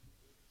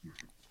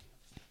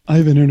 I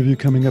have an interview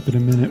coming up in a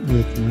minute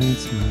with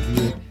Lance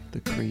Maria,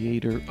 the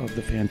creator of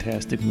the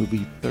fantastic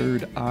movie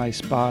Third Eye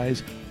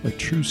Spies, a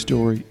true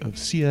story of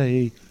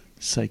CIA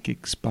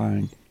psychic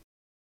spying.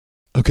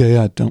 Okay,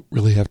 I don't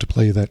really have to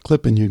play that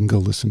clip, and you can go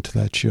listen to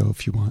that show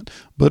if you want.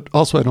 But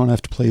also, I don't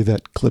have to play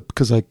that clip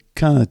because I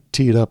kind of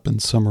tee it up and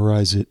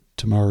summarize it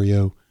to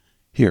Mario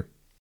here.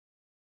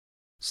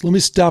 So let me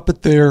stop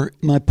it there.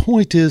 My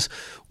point is,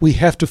 we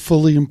have to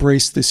fully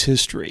embrace this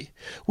history.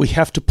 We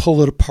have to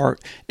pull it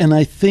apart. And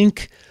I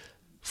think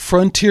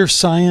frontier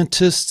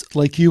scientists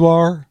like you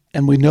are,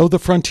 and we know the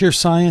frontier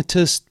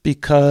scientists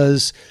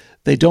because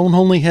they don't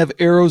only have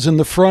arrows in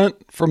the front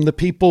from the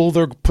people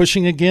they're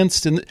pushing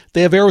against, and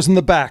they have arrows in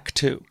the back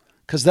too,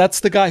 because that's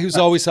the guy who's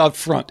always out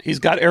front. He's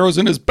got arrows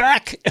in his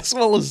back as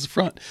well as his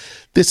front.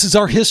 This is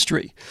our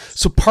history.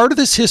 So part of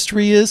this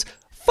history is,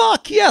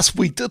 fuck yes,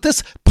 we did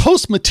this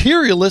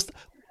post-materialist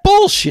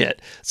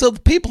bullshit. So the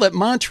people at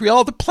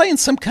Montreal, they're playing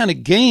some kind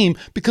of game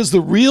because the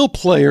real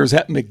players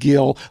at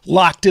McGill,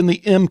 locked in the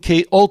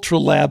MK Ultra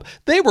lab,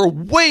 they were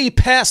way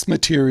past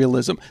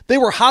materialism. They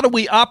were, how do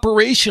we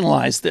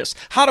operationalize this?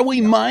 How do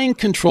we mind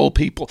control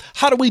people?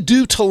 How do we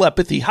do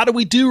telepathy? How do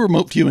we do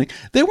remote viewing?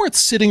 They weren't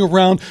sitting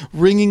around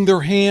wringing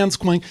their hands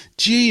going,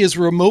 gee, is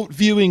remote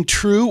viewing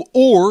true?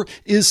 Or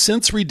is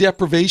sensory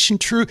deprivation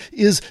true?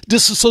 Is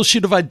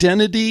dissociative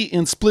identity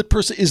and split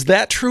person, is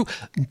that true?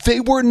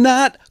 They were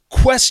not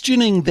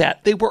questioning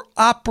that. They were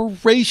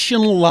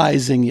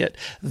operationalizing it.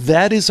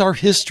 That is our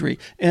history.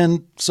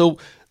 And so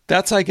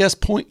that's, I guess,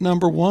 point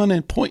number one.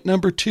 And point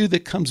number two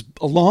that comes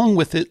along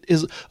with it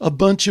is a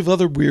bunch of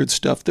other weird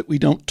stuff that we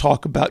don't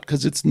talk about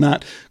because it's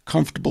not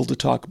comfortable to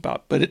talk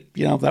about. But it,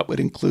 that would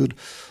include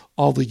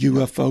all the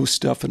UFO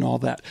stuff and all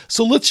that.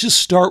 So let's just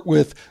start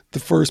with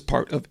the first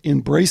part of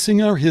embracing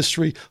our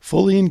history,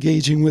 fully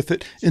engaging with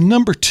it. And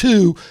number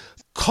two,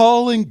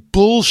 calling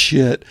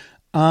bullshit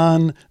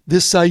on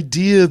this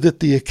idea that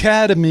the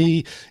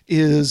Academy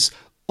is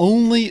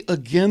only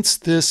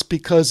against this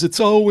because it's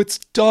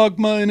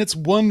dogma and it's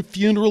one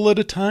funeral at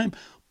a time.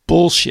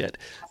 Bullshit.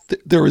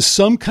 There is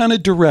some kind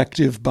of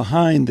directive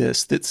behind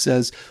this that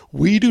says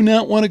we do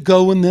not want to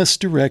go in this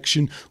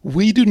direction.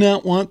 We do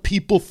not want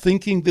people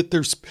thinking that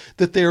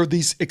they are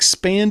these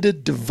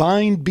expanded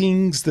divine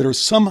beings that are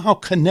somehow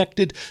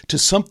connected to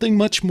something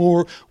much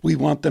more. We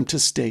want them to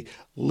stay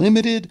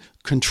limited,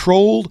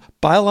 controlled,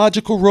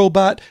 biological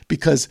robot,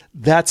 because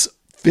that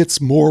fits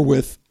more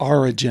with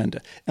our agenda.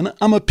 And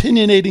I'm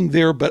opinionating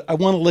there, but I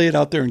want to lay it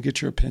out there and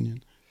get your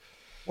opinion.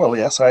 Well,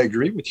 yes, I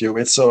agree with you.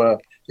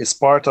 It's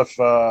part of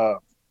a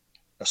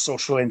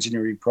social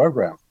engineering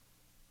program,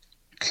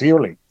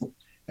 clearly.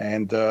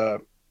 And,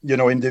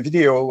 in the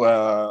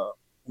video,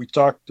 we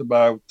talked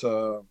about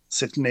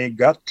Sidney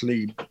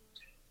Gottlieb.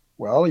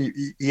 Well,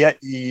 he had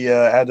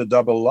a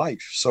double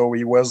life. So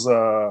he was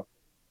a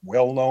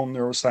well-known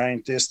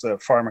neuroscientist, a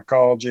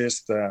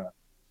pharmacologist,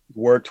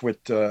 worked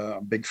with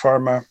Big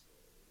Pharma,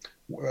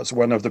 was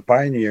one of the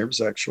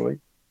pioneers, actually.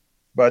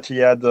 But he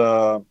had,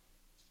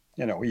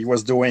 he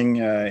was doing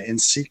in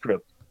secret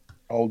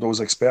all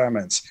those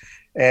experiments.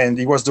 And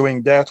he was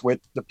doing that with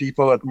the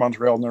people at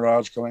Montreal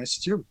Neurological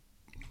Institute,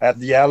 at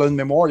the Allen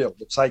Memorial,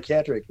 the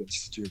Psychiatric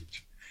Institute.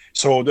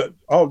 So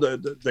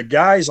the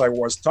guys I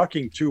was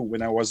talking to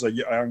when I was a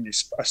young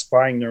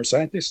aspiring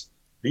neuroscientist,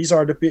 these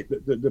are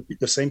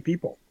the same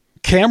people.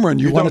 Cameron,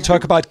 you want to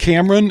talk about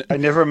Cameron? I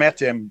never met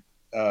him,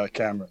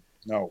 Cameron,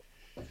 no.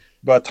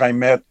 But I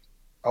met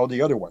all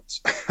the other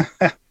ones.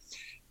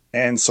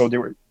 And so they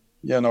were,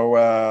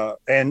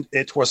 and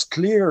it was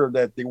clear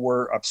that they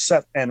were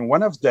upset. And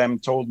one of them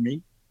told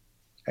me,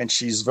 and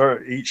she's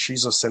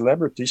a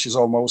celebrity. She's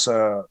almost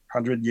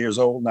 100 years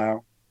old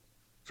now.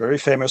 Very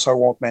famous. I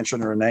won't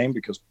mention her name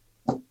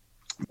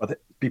but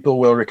people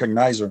will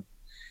recognize her.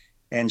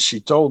 And she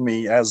told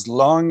me, as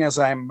long as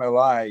I'm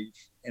alive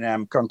and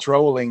I'm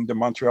controlling the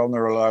Montreal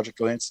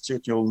Neurological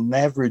Institute, you'll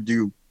never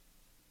do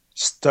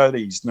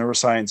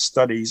neuroscience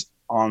studies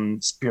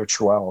on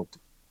spirituality.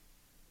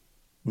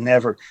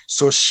 Never.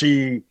 So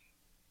she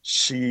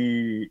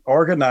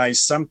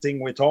organized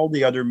something with all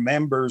the other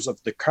members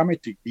of the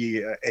committee,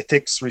 the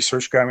ethics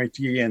research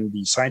committee and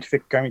the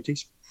scientific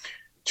committees,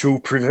 to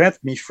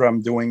prevent me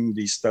from doing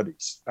these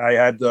studies. I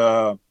had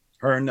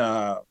earned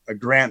a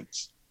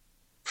grant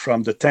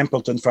from the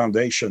Templeton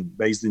Foundation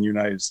based in the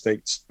United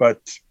States, but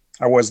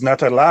I was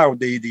not allowed.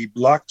 They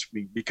blocked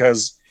me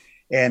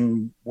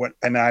and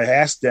I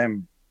asked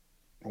them,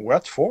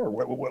 what for?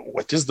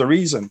 What is the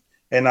reason?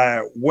 And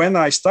when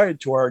I started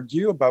to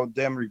argue about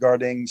them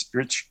regarding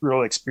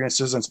spiritual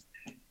experiences, and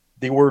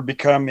they were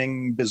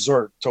becoming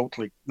berserk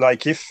totally.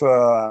 Like and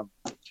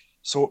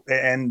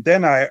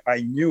then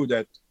I knew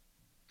that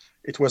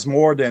it was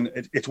more than,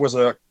 it was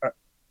a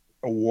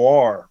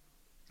war,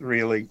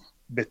 really,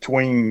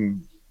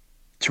 between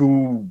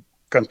two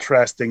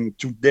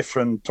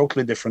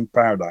totally different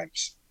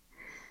paradigms.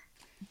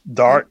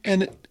 Dark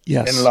and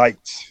light. Right.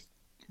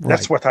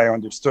 That's what I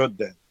understood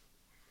then.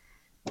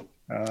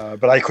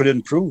 But I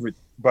couldn't prove it.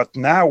 But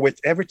now with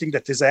everything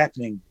that is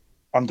happening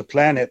on the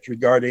planet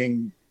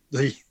regarding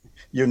the,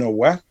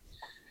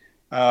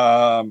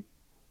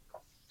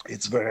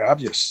 it's very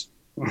obvious.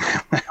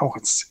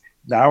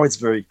 now it's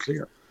very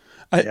clear.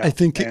 I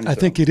think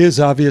it is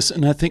obvious,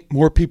 and I think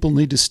more people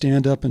need to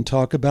stand up and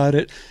talk about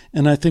it.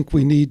 And I think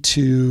we need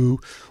to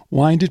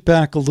wind it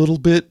back a little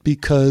bit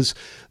because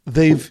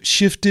they've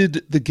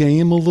shifted the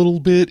game a little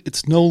bit.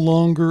 It's no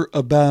longer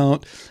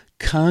about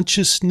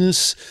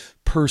consciousness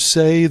per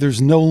se.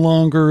 There's no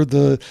longer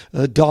the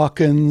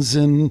Dawkins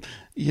and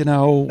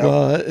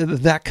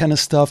that kind of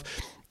stuff.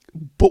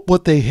 But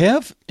what they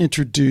have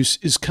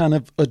introduced is kind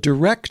of a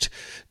direct,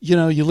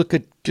 you look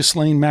at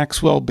Ghislaine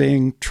Maxwell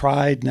being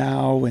tried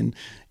now, and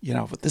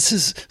this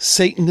is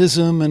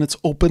Satanism and it's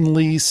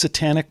openly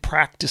satanic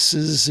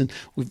practices, and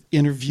we've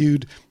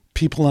interviewed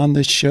people on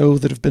this show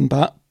that have been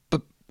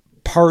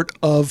part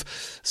of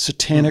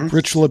satanic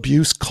ritual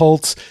abuse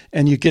cults,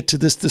 and you get to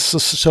this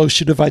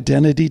dissociative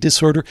identity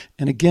disorder.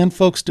 And again,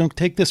 folks, don't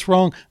take this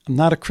wrong. I'm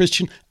not a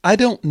Christian. I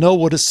don't know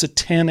what a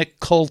satanic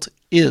cult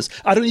is.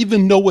 I don't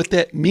even know what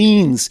that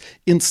means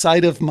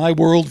inside of my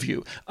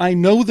worldview. I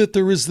know that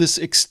there is this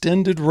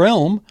extended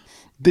realm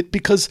that,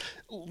 because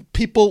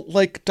people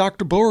like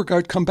Dr.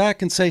 Beauregard come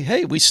back and say,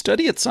 hey, we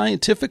study it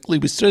scientifically.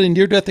 We study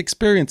near-death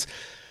experience.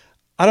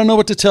 I don't know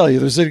what to tell you.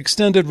 There's an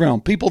extended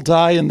realm. People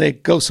die and they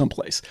go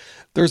someplace.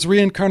 There's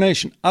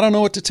reincarnation. I don't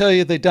know what to tell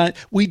you. They die.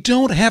 We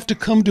don't have to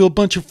come to a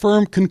bunch of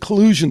firm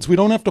conclusions. We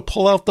don't have to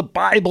pull out the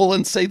Bible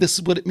and say this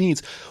is what it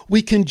means.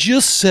 We can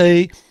just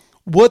say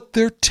what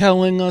they're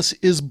telling us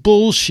is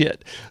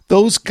bullshit.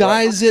 Those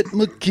guys at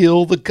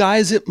McGill, the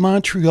guys at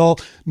Montreal,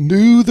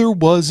 knew there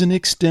was an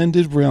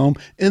extended realm,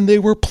 and they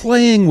were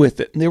playing with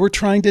it, and they were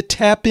trying to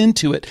tap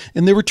into it,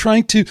 and they were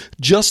trying to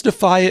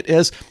justify it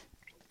as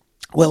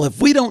well,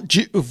 if we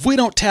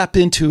don't tap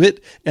into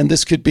it, and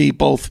this could be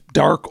both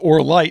dark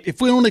or light, if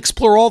we don't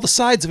explore all the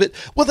sides of it,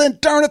 well then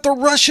darn it, the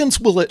Russians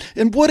will it.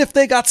 And what if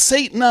they got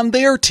Satan on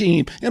their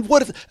team? And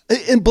what if,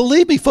 and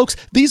believe me, folks,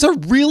 these are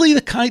really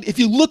the kind, if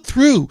you look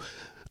through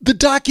the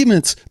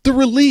documents, the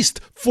released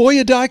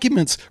FOIA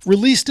documents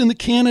released in the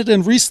Canada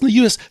and recently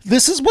US,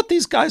 this is what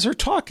these guys are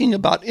talking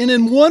about. And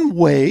in one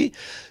way,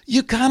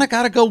 you kind of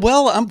got to go,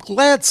 well, I'm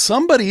glad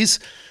somebody's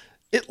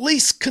at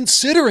least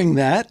considering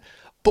that.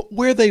 But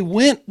where they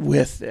went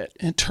with it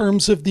in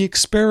terms of the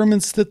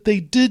experiments that they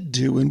did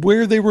do and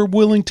where they were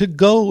willing to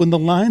go and the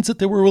lines that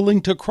they were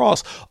willing to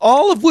cross,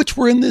 all of which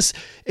were in this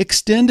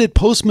extended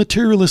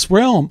post-materialist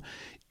realm,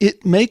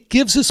 it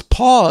gives us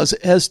pause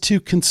as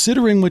to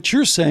considering what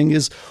you're saying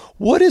is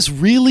what is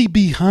really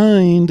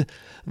behind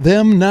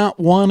them not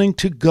wanting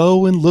to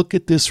go and look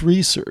at this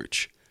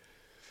research.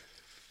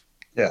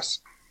 Yes.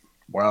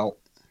 Well,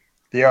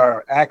 they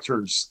are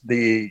actors.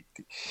 They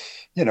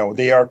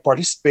are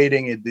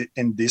participating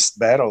in this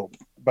battle,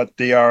 but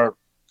they are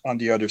on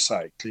the other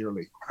side,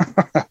 clearly.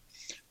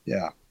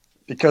 Yeah,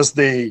 because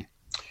and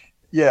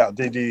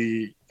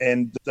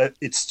that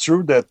it's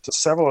true that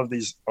several of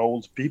these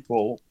old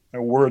people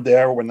were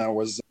there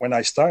when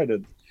I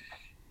started.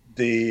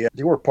 They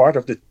were part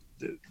of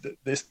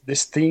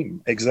this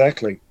team,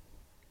 exactly,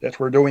 that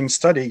were doing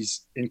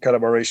studies in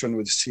collaboration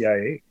with the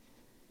CIA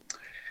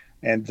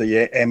and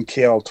the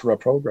MK Ultra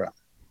program.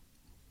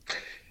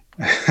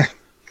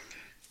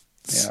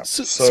 Yeah.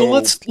 So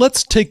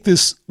let's take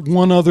this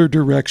one other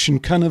direction,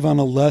 kind of on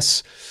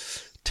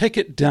take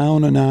it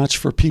down a notch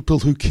for people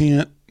who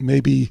can't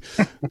maybe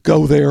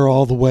go there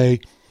all the way.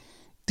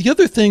 The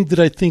other thing that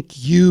I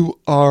think you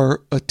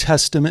are a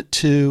testament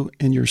to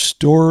in your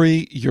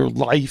story, your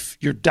life,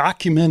 your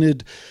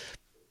documented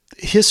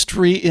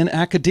history in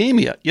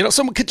academia.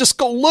 Someone could just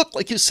go look,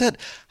 like you said,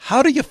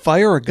 how do you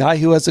fire a guy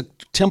who has a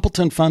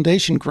Templeton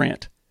Foundation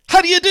grant?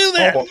 How do you do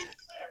that?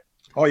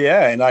 Oh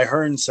yeah, and I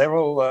earned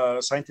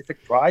several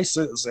scientific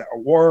prizes,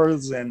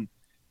 awards, and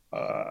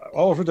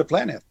all over the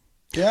planet.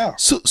 Yeah.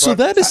 So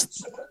that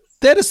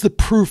is the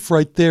proof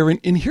right there.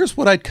 And here's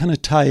what I'd kind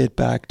of tie it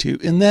back to,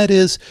 and that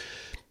is,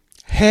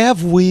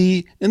 have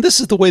we? And this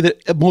is the way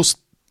that most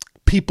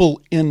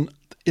people in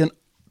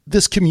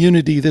this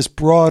community, this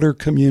broader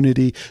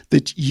community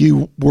that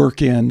you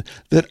work in,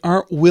 that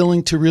aren't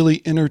willing to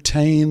really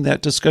entertain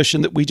that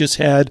discussion that we just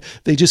had.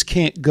 They just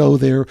can't go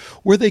there.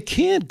 Where they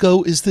can't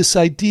go is this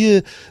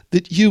idea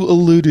that you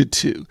alluded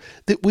to,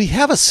 that we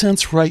have a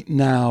sense right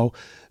now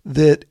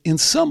that in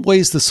some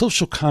ways the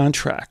social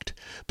contract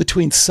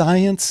between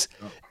science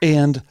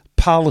and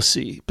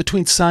policy,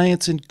 between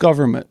science and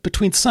government,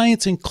 between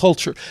science and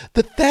culture,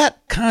 that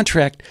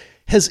contract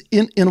has,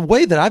 in a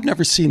way that I've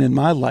never seen in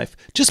my life,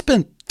 just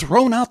been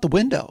thrown out the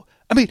window.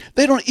 I mean,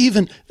 they don't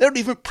even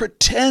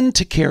pretend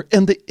to care,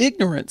 and the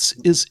ignorance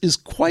is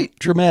quite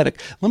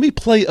dramatic. Let me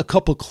play a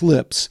couple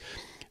clips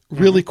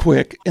really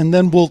quick, and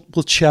then we'll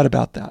chat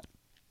about that.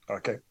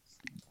 Okay.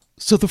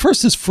 So the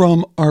first is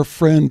from our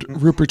friend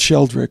Rupert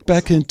Sheldrake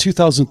back in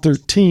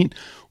 2013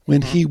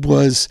 when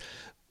his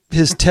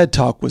TED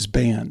Talk was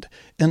banned.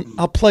 And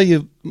I'll play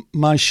you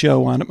my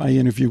show on it, my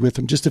interview with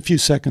him, just a few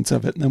seconds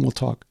of it, and then we'll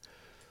talk.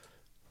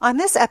 On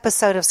this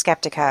episode of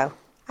Skeptiko,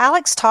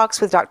 Alex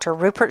talks with Dr.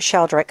 Rupert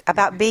Sheldrake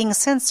about being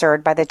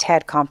censored by the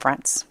TED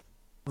conference.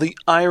 The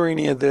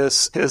irony of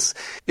this is,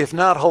 if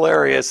not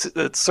hilarious,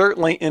 it's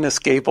certainly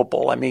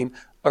inescapable. I mean,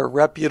 a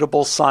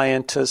reputable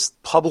scientist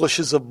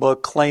publishes a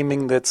book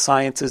claiming that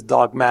science is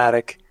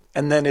dogmatic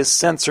and then is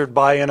censored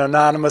by an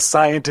anonymous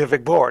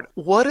scientific board.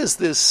 What does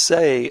this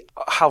say,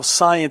 how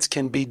science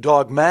can be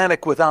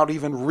dogmatic without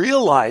even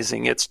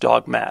realizing it's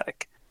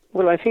dogmatic?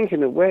 Well, I think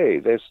in a way,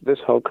 there's this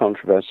whole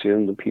controversy,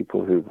 and the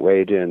people who've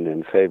weighed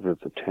in favor of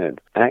the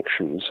TED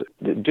actions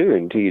do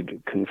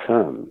indeed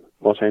confirm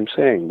what I'm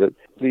saying, that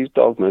these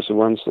dogmas are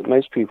ones that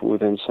most people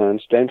within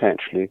science don't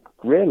actually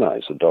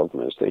realize are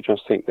dogmas. They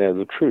just think they're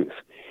the truth.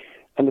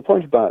 And the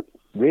point about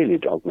really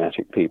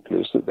dogmatic people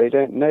is that they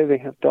don't know they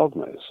have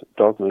dogmas.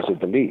 Dogmas are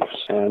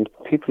beliefs, and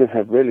people who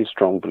have really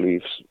strong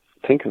beliefs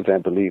think of their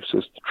beliefs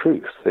as the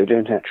truth. They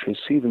don't actually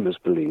see them as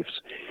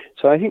beliefs.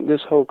 So I think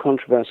this whole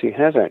controversy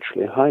has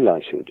actually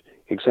highlighted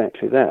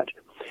exactly that.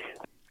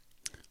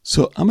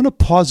 So I'm going to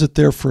pause it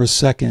there for a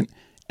second,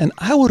 and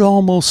I would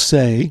almost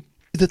say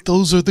that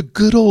those are the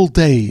good old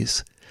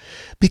days,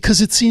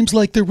 because it seems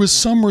like there was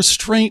some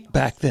restraint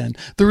back then.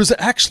 There was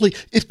actually,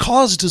 it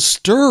caused a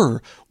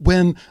stir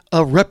when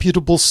a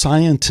reputable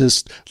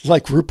scientist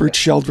like Rupert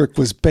Sheldrake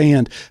was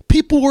banned.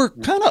 People were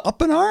kind of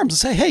up in arms and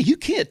say, hey, you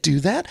can't do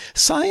that.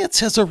 Science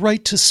has a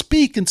right to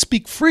speak and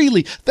speak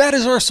freely. That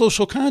is our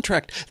social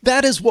contract.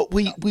 That is what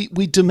we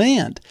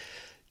demand.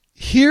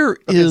 It's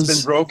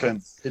been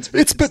broken.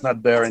 It's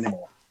not there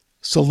anymore.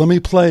 So let me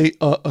play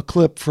a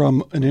clip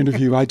from an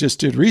interview I just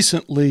did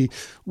recently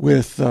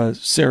with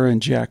Sarah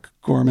and Jack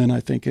Gorman. I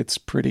think it's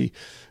pretty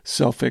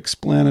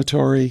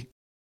self-explanatory.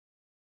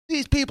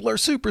 These people are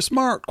super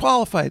smart,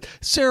 qualified.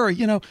 Sarah,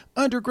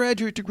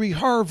 undergraduate degree,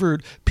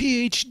 Harvard,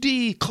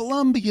 PhD,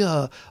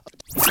 Columbia.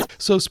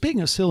 So speaking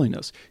of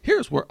silliness,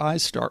 here's where I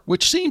start,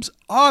 which seems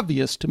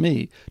obvious to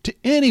me, to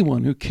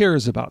anyone who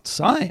cares about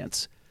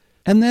science.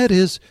 And that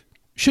is,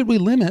 should we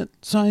limit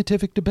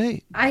scientific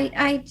debate?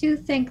 I do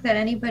think that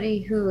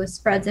anybody who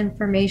spreads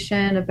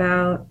information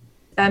about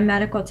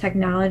medical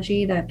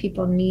technology that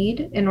people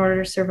need in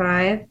order to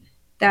survive,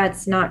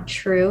 that's not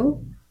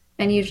true.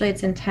 And usually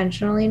it's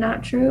intentionally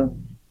not true.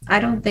 I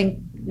don't think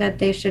that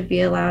they should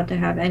be allowed to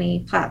have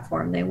any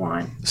platform they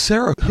want.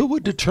 Sarah, who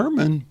would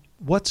determine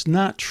what's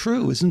not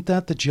true? Isn't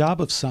that the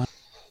job of science?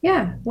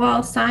 Yeah,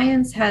 well,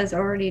 science has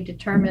already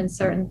determined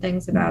certain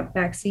things about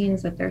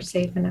vaccines, that they're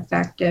safe and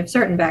effective,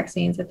 certain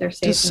vaccines that they're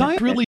safe Does and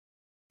science effective. really?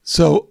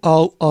 So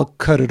I'll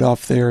cut it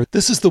off there.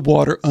 This is the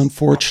water,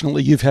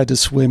 unfortunately, you've had to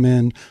swim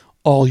in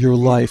all your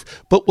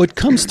life. But what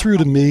comes through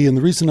to me, and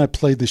the reason I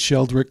played the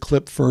Sheldrick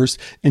clip first,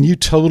 and you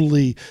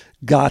totally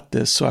got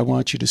this, so I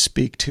want you to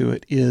speak to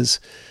it, is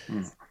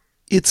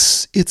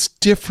it's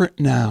different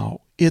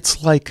now.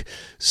 It's like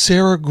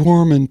Sarah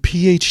Gorman,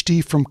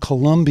 PhD from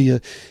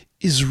Columbia,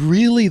 is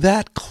really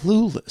that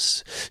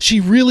clueless. She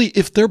really,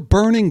 if they're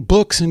burning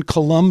books in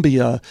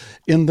Columbia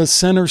in the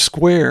center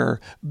square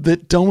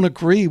that don't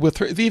agree with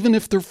her, even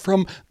if they're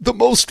from the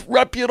most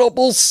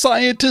reputable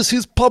scientist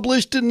who's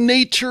published in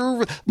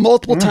Nature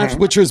multiple times,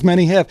 which as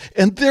many have,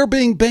 and they're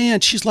being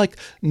banned, she's like,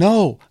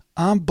 no,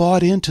 I'm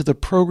bought into the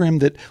program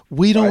that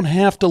we don't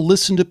have to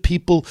listen to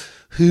people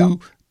who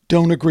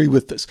don't agree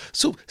with this.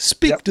 So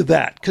speak to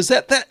that, because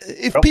that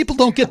if people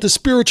don't get the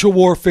spiritual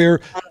warfare,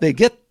 they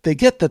get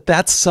that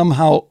that's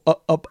somehow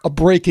a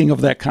breaking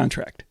of that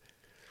contract.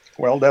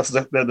 Well, that's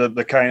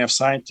the kind of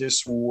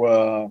scientists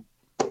who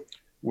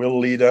will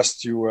lead us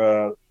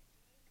to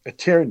a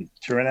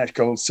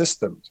tyrannical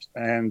system.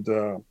 And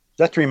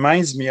that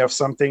reminds me of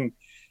something.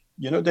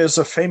 There's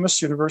a famous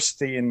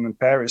university in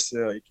Paris.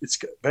 It's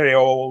very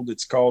old.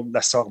 It's called La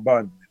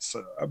Sorbonne. It's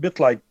a bit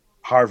like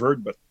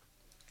Harvard, but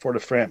for the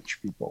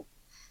French people.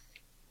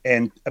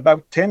 And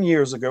about 10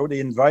 years ago,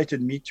 they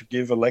invited me to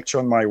give a lecture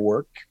on my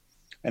work.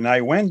 And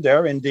I went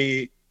there, and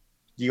the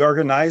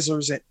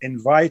organizers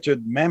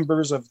invited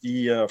members of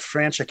the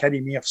French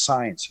Academy of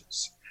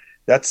Sciences.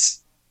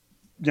 That's,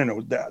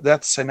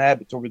 that's an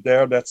habit over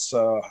there. That's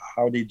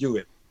how they do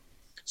it.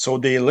 So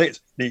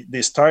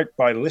they start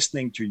by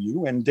listening to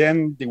you, and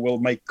then they will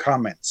make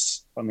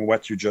comments on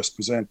what you just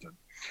presented.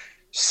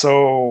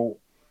 So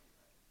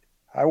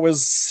I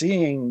was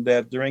seeing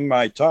that during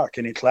my talk,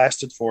 and it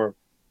lasted for a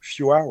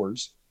few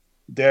hours,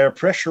 their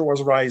pressure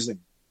was rising.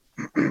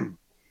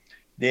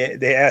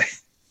 They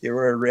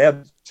were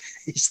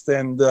red-faced,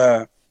 and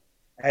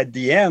at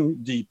the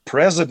end, the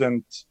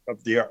president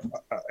of the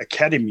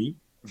academy,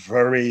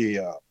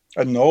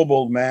 a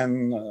noble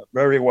man,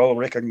 very well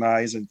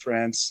recognized in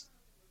France,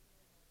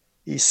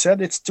 he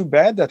said, it's too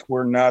bad that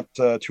we're not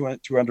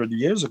 200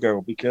 years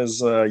ago,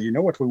 because you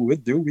know what we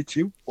would do with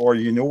you, or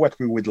you know what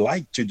we would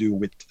like to do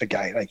with a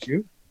guy like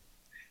you?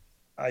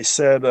 I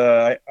said,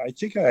 I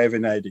think I have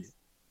an idea.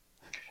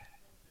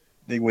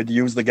 They would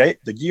use the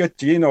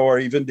guillotine, or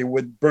even they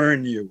would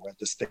burn you at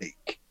the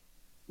stake.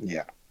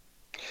 Yeah.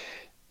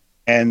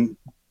 And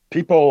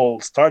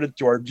people started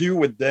to argue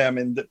with them,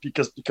 and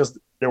because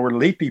there were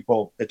lay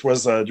people. It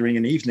was during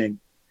an evening,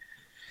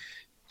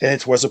 and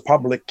it was a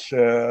public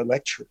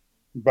lecture.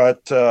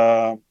 But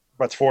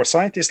for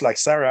scientists like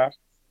Sarah,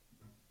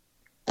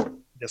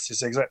 this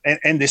is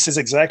this is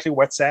exactly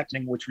what's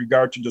happening with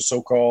regard to the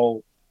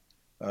so-called,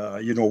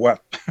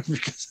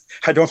 because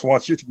I don't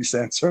want you to be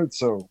censored.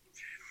 So,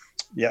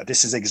 yeah,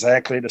 this is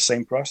exactly the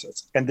same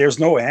process, and there's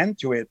no end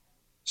to it.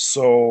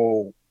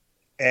 So,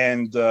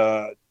 and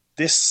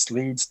this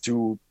leads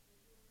to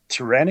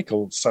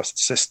tyrannical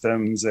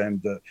systems,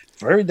 and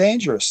very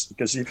dangerous,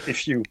 because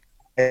if you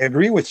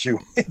agree with you,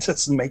 it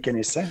doesn't make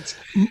any sense.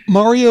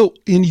 Mario,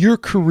 in your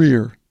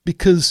career,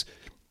 because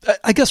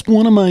I guess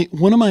one of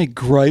my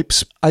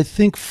gripes, I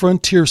think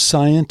frontier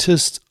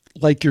scientists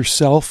like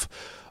yourself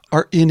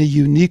are in a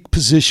unique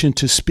position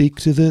to speak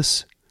to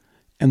this,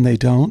 and they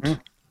don't.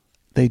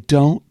 They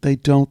don't,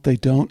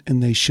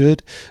 and they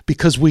should,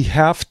 because we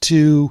have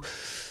to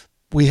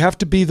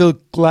be the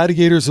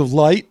gladiators of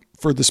light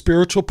for the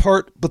spiritual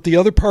part, but the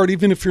other part,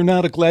 even if you're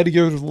not a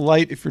gladiator of the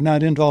light, if you're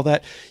not into all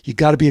that, you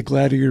got to be a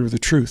gladiator of the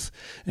truth,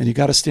 and you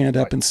got to stand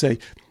up and say,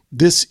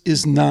 this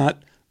is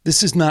not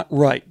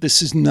right,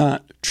 this is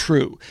not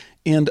true.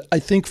 And I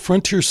think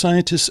frontier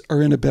scientists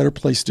are in a better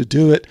place to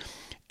do it,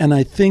 and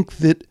I think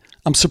that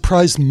I'm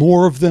surprised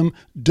more of them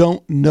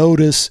don't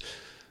notice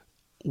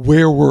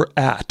where we're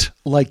at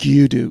like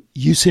you do.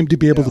 You seem to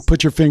be able to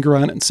put your finger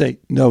on it and say,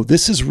 no,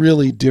 this is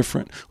really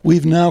different.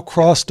 We've now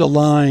crossed a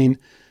line.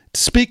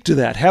 Speak to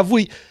that.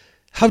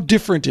 How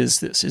different is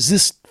this? Does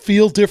this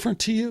feel different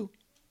to you?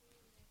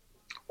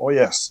 Oh,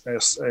 yes.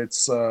 It's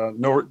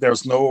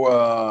there's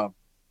no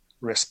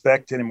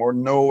respect anymore,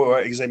 no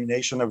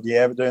examination of the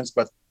evidence,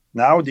 but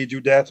now they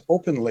do that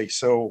openly.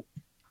 So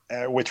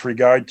with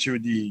regard to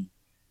the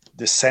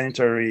the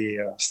sanitary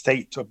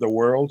state of the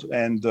world.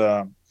 And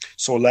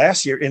so last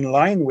year, in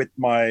line with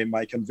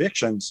my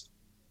convictions,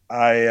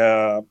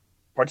 I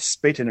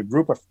participated in a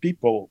group of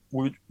people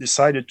who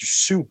decided to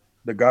sue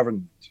the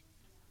government,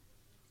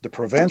 the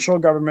provincial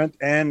government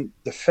and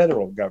the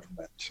federal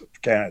government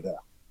of Canada.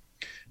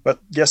 But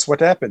guess what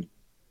happened?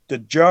 The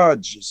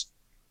judges,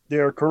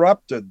 they're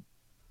corrupted.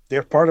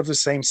 They're part of the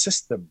same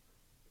system.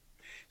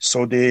 So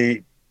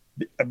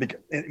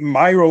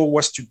my role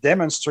was to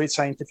demonstrate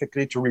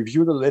scientifically, to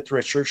review the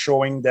literature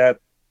showing that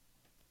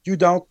you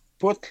don't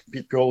put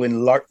people in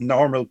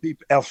normal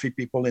people, healthy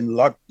people in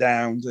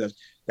lockdown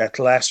that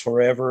last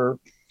forever.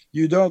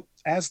 You don't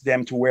ask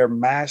them to wear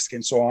masks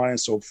and so on and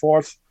so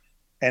forth.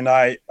 And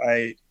I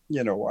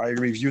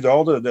reviewed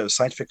all the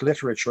scientific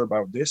literature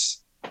about this,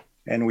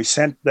 and we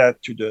sent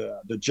that to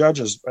the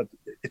judges. But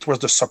it was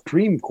the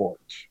Supreme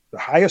Court, the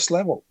highest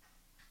level.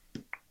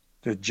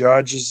 The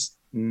judges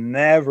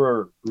never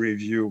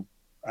review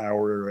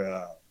our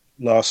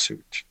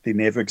lawsuit. They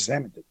never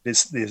examined it.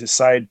 They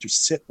decided to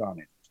sit on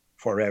it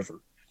forever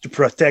to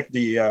protect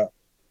the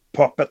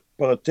puppet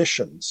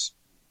politicians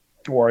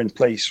who are in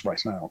place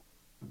right now.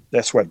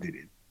 That's what they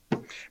did.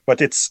 But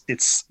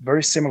it's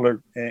very similar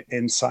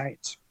in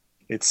science.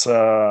 It's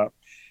they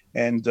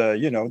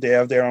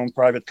have their own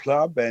private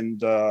club,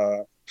 and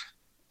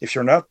if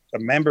you're not a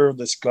member of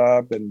this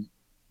club, and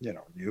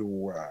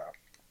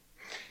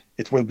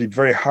it will be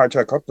very hard to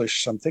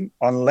accomplish something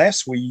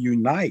unless we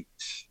unite.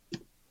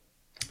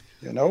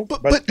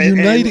 But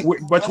uniting,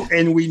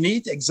 and we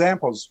need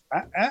examples.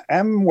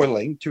 I'm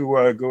willing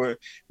to go,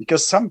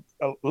 because a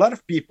lot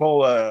of people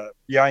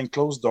behind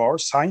closed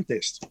doors,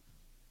 scientists,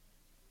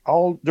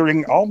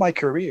 during all my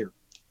career,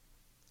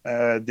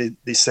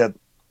 they said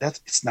that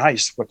it's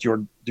nice what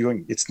you're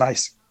doing. It's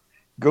nice.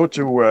 Go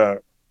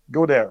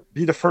there.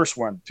 Be the first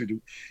one to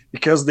do,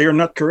 because they're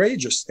not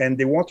courageous and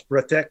they want to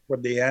protect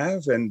what they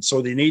have, and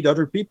so they need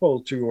other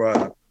people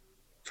to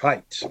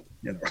fight.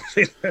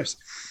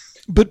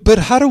 But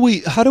how do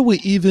we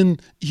even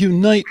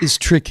unite is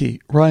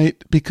tricky,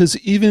 right? Because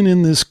even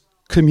in this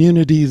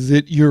community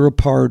that you're a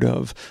part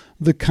of,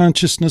 the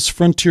consciousness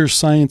frontier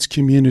science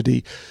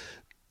community,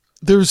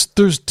 there's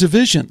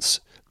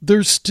divisions.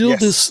 There's still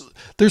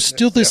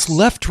this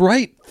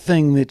left-right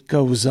thing that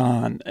goes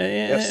on,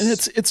 and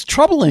it's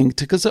troubling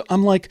because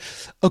I'm like,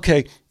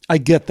 okay, I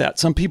get that.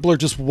 Some people are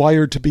just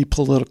wired to be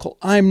political.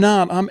 I'm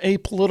not. I'm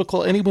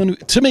apolitical.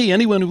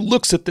 Anyone who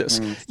looks at this,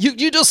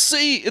 you just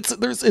see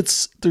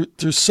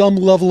there's some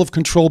level of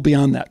control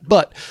beyond that.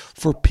 But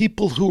for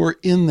people who are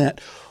in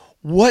that,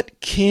 what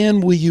can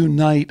we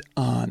unite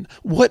on?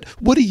 What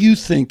do you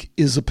think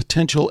is a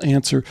potential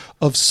answer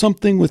of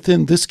something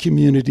within this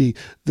community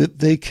that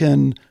they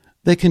can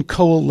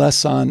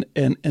coalesce on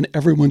and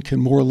everyone can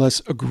more or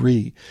less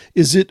agree?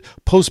 Is it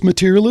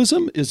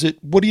post-materialism?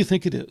 What do you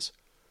think it is?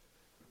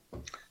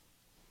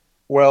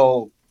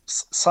 Well,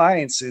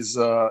 science is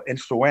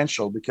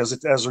influential because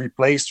it has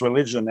replaced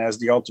religion as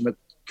the ultimate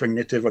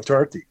cognitive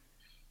authority.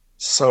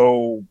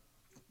 So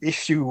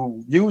if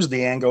you use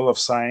the angle of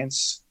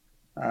science,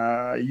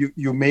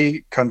 you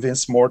may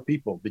convince more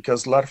people,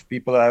 because a lot of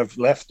people have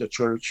left the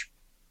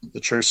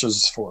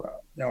churches for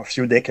a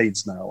few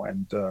decades now.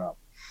 And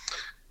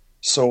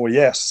so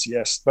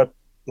yes, but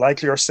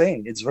like you're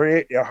saying, it's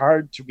very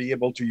hard to be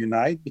able to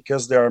unite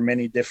because there are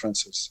many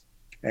differences.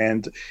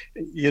 And,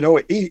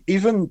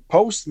 even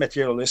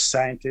post-materialist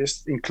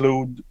scientists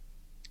include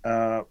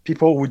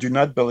people who do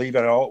not believe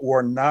at all, who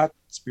are not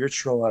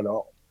spiritual at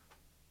all.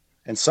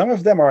 And some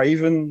of them are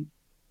even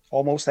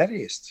almost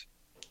atheists.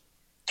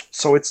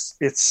 So it's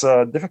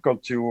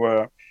difficult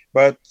to,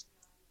 but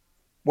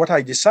what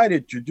I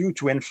decided to do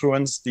to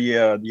influence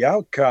the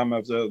outcome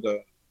of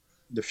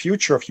the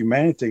future of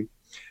humanity,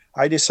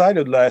 I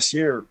decided last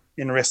year,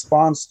 in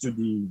response to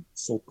the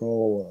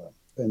so-called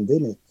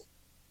pandemic,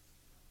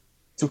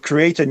 to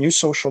create a new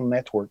social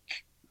network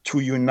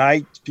to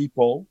unite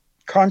people,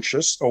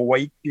 conscious,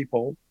 awake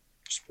people,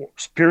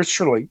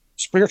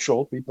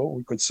 spiritual people,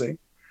 we could say,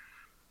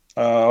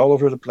 all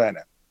over the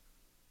planet.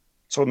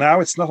 So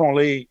now it's not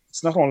only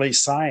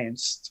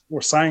science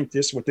or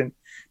scientists within,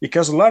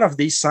 because a lot of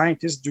these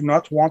scientists do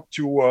not want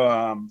to.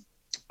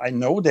 I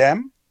know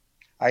them,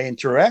 I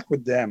interact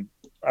with them.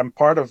 I'm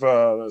part of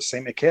the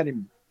same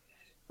academy,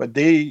 but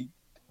they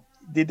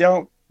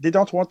don't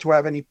want to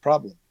have any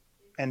problem.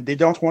 And they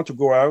don't want to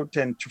go out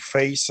and to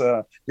face,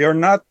 they are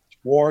not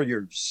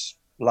warriors,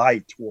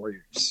 light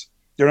warriors.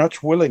 They're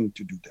not willing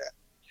to do that.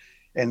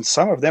 And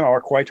some of them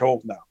are quite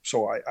old now,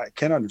 so I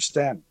can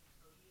understand.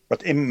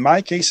 But in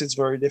my case, it's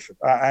very different.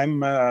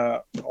 I'm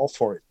all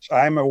for it.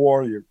 I'm a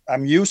warrior.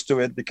 I'm used to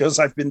it because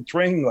I've been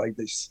trained like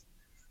this.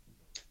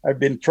 I've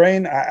been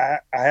trained. I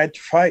had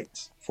to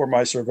fight for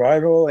my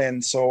survival.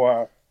 And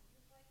so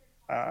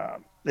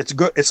it's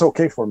good. It's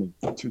okay for me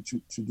to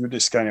do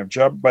this kind of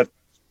job, but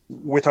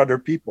with other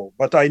people.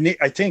 But I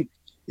think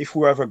if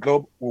we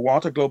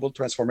want a global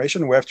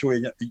transformation, we have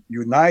to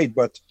unite,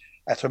 but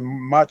at a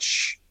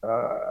much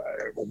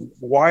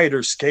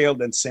wider scale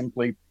than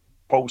simply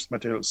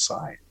post-material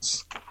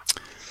science.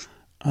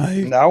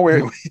 Now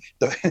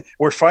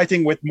we're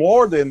fighting with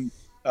more than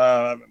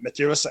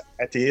materialist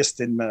atheists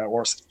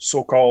or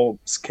so-called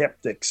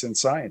skeptics in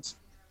science.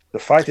 The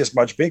fight is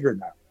much bigger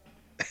now.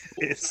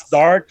 It's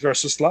dark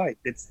versus light.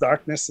 It's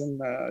darkness,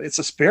 and it's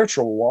a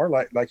spiritual war,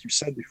 like you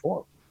said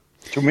before.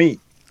 To me,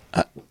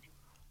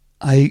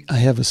 I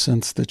have a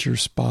sense that you're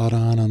spot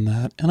on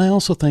that, and I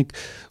also think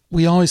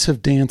we always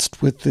have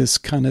danced with this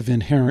kind of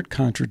inherent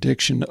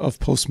contradiction of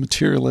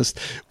post-materialist,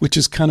 which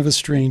is kind of a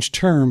strange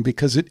term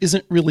because it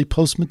isn't really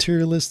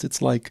post-materialist.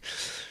 It's like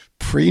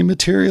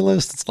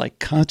pre-materialist. It's like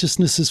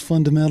consciousness is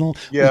fundamental.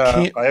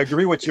 Yeah, I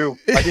agree with you.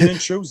 I didn't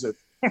choose it.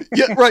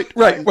 Yeah, right.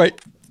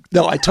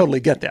 No, I totally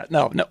get that.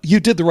 No, you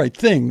did the right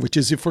thing, which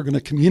is if we're going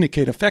to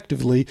communicate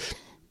effectively,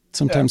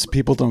 sometimes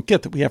people don't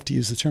get that we have to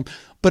use the term.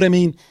 But I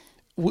mean,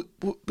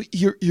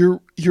 you're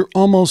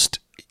almost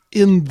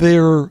in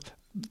their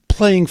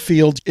playing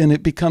field, and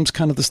it becomes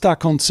kind of the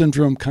Stockholm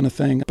syndrome kind of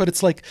thing. But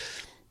it's like,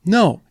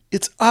 no,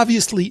 it's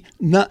obviously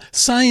not.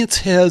 Science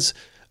has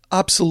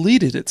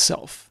obsoleted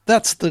itself.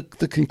 That's the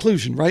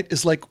conclusion, right?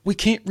 Is like we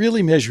can't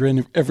really measure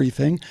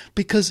everything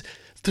because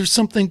there's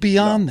something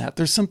beyond that.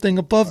 There's something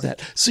above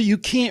that. So you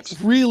can't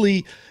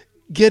really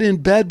get in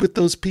bed with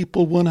those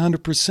people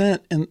 100%.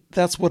 And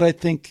that's what I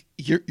think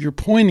you're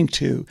pointing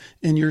to.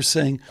 And you're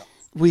saying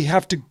we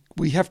have to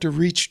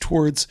reach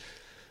towards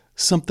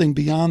something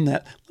beyond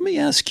that. Let me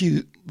ask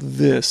you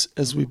this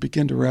as we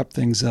begin to wrap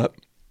things up.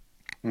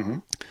 Mm-hmm.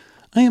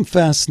 I am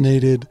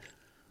fascinated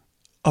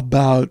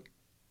about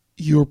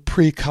your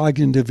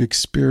precognitive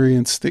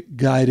experience that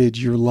guided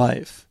your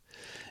life.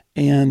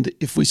 And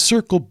if we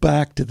circle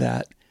back to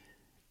that,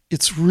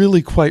 it's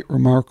really quite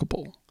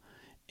remarkable.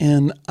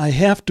 And I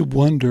have to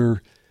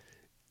wonder,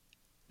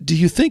 do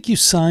you think you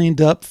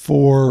signed up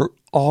for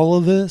all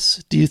of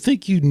this? Do you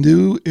think you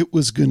knew it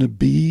was going to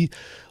be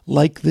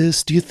like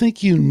this? Do you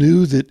think you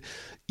knew that,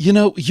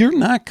 you're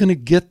not going to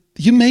get,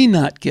 you may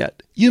not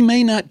get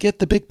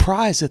the big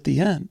prize at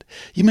the end.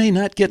 You may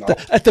not get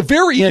at the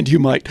very end you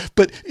might,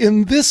 but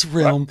in this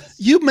realm,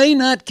 you may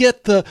not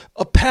get a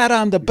pat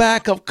on the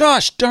back of,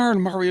 gosh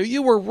darn, Mario,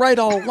 you were right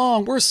all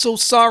along. We're so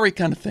sorry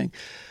kind of thing.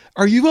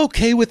 Are you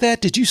okay with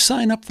that? Did you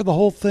sign up for the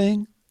whole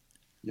thing?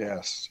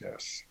 Yes.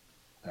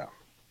 Yeah.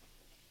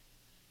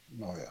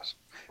 Oh, yes.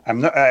 I'm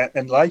not,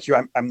 and like you,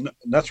 I'm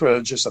not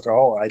religious at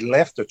all. I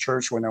left the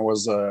church when I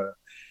was,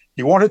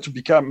 they wanted to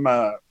become,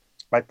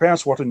 my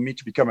parents wanted me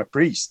to become a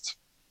priest.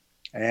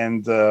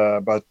 And,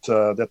 but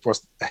it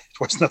was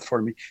not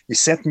for me. He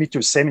sent me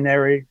to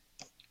seminary,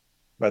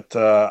 but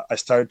I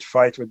started to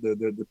fight with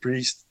the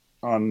priest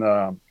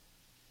on,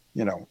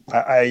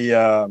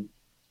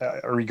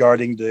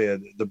 regarding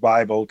the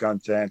Bible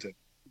content,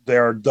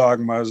 their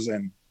dogmas.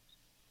 And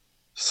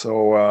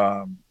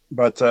so,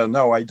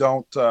 no, I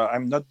don't,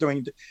 I'm not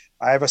doing,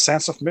 I have a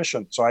sense of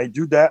mission. So I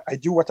do that. I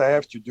do what I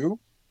have to do.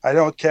 I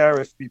don't care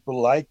if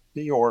people like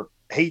me or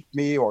hate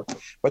me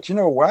but you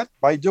know what?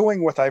 By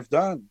doing what I've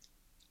done,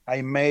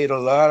 I made a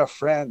lot of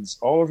friends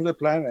all over the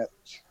planet.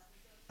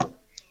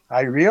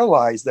 I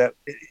realized that,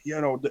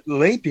 the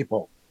lay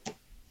people,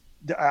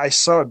 I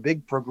saw a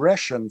big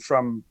progression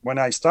from when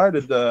I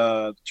started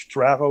to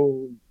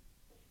travel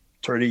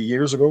 30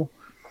 years ago,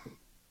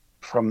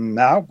 from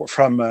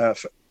the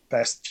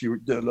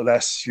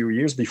last few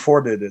years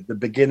before the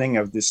beginning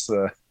of this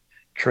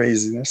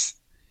craziness.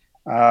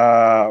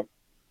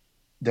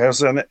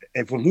 There's an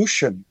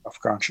evolution of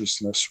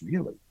consciousness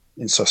really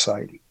in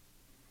society.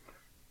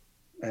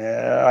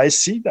 I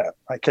see that.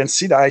 I can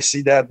see that. I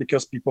see that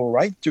because people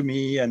write to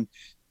me and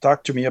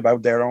talk to me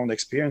about their own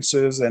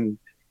experiences and,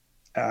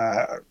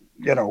 and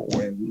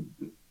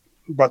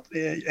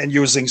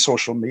using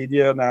social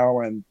media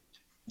now. And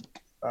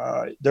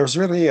there's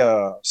really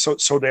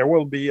so there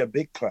will be a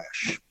big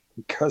clash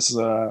because,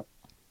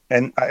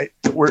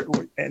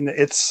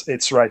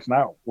 it's right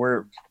now.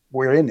 We're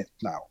in it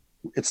now.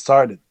 It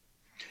started.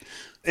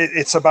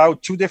 It's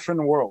about two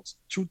different worlds,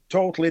 two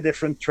totally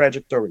different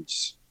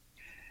trajectories.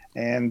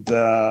 And,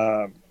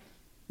 the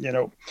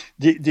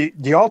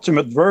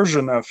ultimate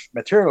version of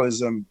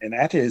materialism and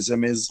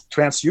atheism is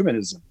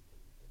transhumanism,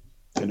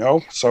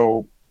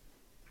 so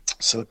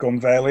Silicon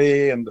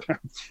Valley and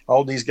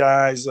all these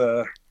guys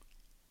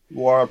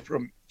who are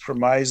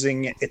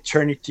promising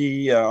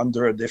eternity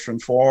under a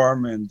different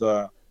form. And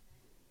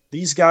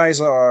these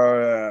guys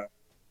are,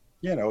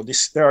 they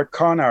are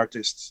con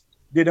artists.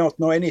 They don't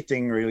know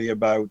anything really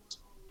about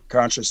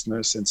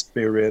consciousness and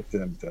spirit,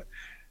 and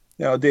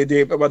but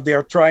they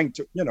are trying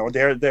to,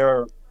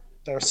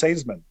 they're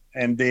salesmen,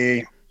 and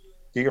they're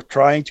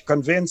trying to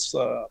convince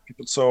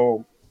people.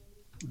 So,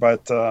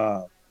 but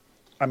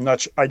I'm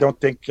not. I don't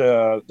think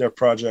their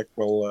project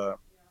will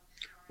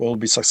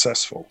be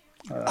successful.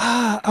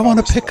 I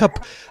want to pick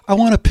up. I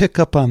want to pick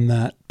up on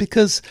that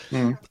because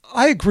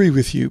I agree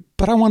with you,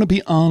 but I want to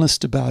be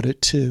honest about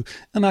it too.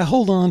 And I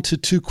hold on to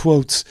two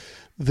quotes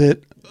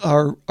that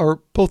are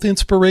both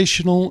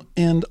inspirational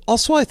and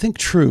also I think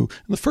true.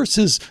 And the first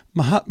is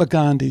Mahatma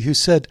Gandhi, who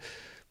said,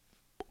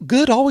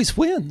 "Good always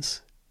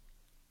wins."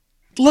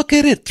 look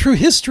at it through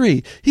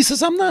history. He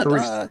says, I'm not,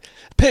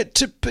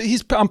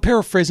 I'm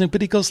paraphrasing,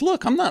 but he goes,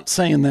 look, I'm not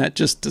saying that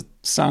just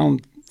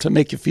to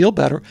make you feel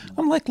better.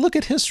 I'm like, look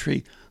at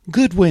history.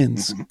 Good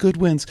wins, good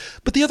wins.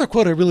 But the other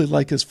quote I really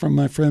like is from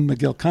my friend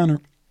Miguel Connor,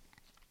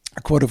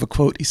 a quote of a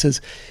quote. He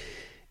says,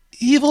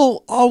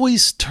 evil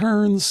always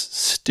turns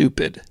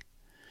stupid.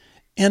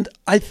 And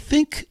I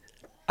think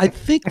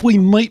we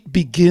might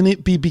be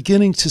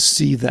beginning to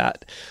see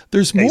that.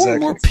 There's more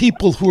and more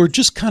people who are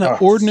just kind of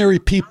ordinary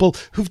people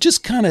who've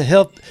just kind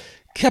of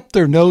kept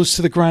their nose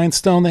to the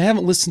grindstone. They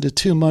haven't listened to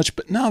too much,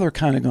 but now they're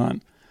kind of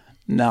gone,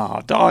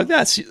 no, dog,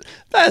 that's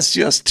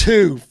just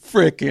too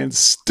freaking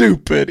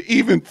stupid,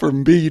 even for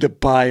me to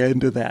buy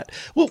into that.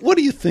 Well, what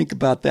do you think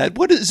about that?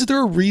 Is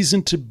there a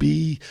reason to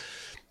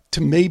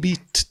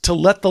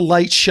let the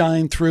light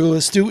shine through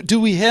us? Do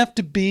we have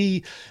to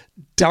be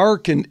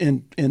dark and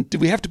do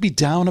we have to be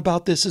down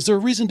about this? Is there a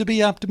reason to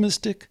be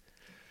optimistic?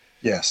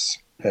 Yes.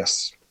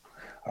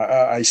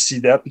 I see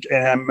that,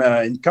 and I'm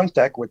in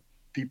contact with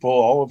people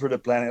all over the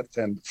planet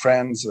and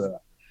friends,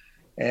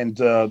 and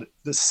the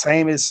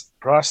same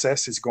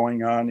process is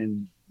going on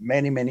in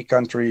many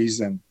countries.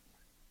 And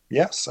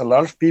yes, a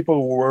lot of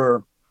people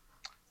were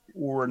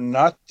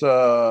not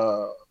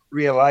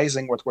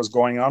realizing what was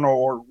going on,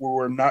 or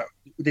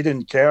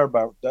didn't care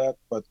about that,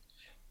 but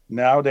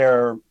now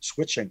they're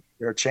switching,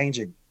 they're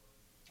changing.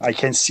 I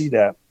can see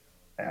that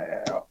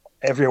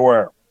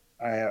everywhere.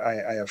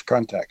 I have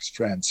contacts,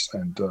 friends,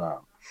 and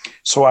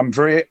so I'm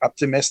very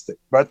optimistic.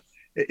 But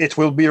it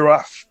will be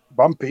rough,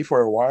 bumpy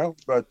for a while,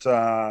 but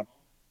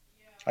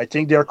I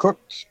think they're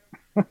cooked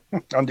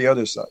on the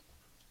other side.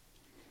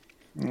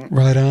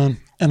 Right on.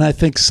 And I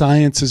think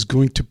science is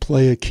going to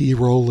play a key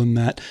role in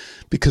that,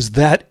 because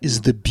that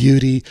is the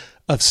beauty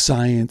of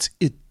science.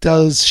 It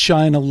does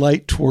shine a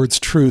light towards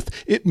truth.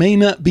 It may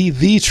not be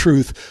the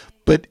truth,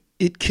 but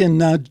it can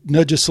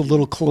nudge us a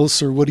little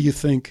closer. What do you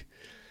think?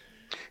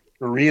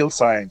 Real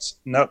science,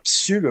 not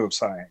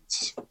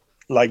pseudoscience,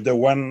 like the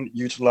one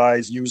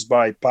used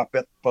by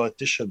puppet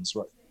politicians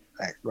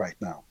right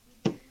now.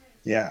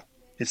 Yeah,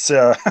 it's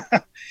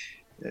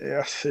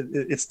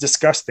it's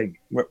disgusting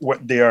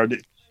what they are.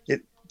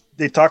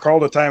 They talk all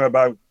the time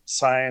about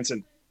science,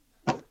 and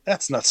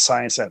that's not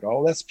science at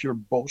all. That's pure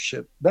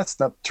bullshit. That's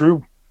not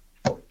true.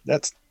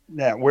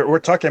 We're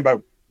talking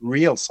about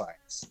real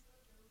science,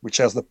 which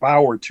has the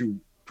power to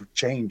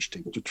change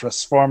things, to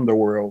transform the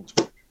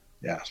world.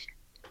 Yeah.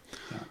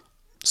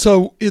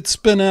 So it's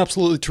been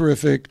absolutely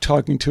terrific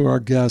talking to our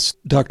guest,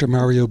 Dr.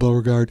 Mario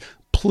Beauregard.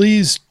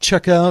 Please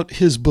check out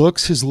his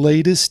books, his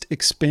latest,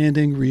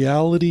 Expanding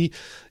Reality.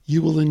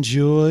 You will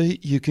enjoy.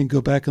 You can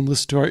go back and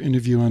listen to our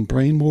interview on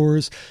Brain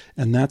Wars,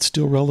 and that's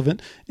still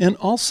relevant. And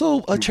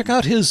also check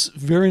out his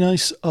very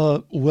nice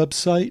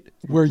website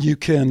where you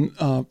can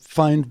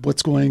find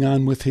what's going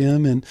on with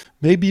him. And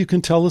maybe you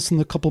can tell us in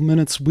the couple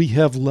minutes we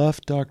have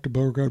left, Dr.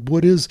 Beauregard,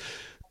 what is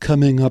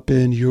coming up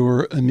in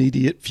your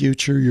immediate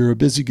future? You're a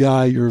busy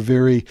guy. You're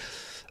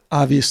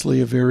obviously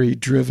a very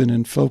driven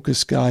and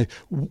focused guy.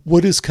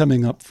 What is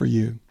coming up for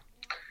you?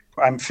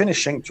 I'm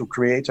finishing to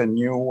create a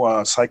new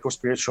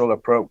psychospiritual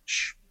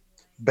approach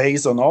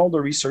based on all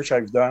the research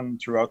I've done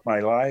throughout my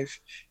life,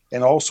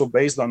 and also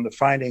based on the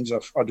findings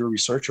of other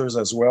researchers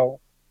as well.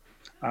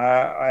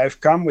 I've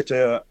come with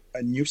a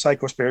new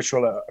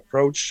psychospiritual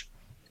approach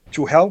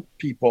to help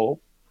people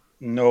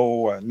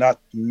not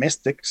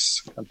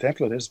mystics,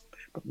 contemplatives,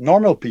 but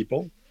normal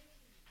people,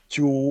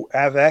 to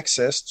have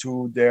access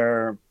to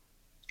their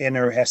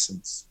inner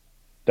essence,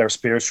 their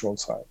spiritual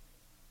side.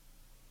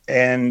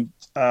 And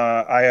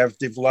I have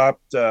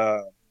developed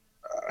a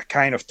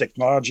kind of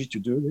technology to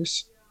do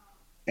this,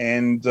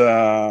 and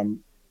to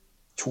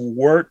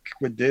work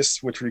with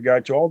this with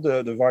regard to all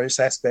the various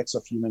aspects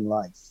of human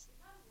life.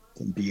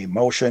 Can be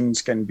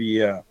emotions, can be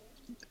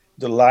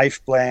the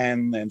life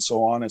plan, and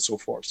so on and so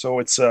forth. So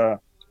it's a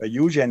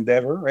huge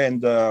endeavor,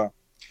 and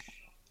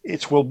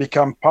it will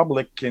become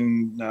public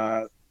in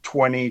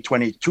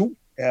 2022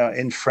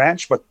 in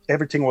French, but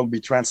everything will be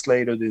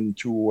translated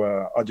into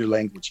other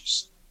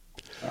languages.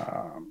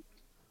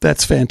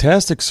 That's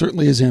fantastic.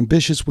 Certainly is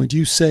ambitious. When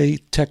you say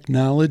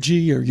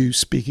technology, are you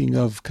speaking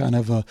of kind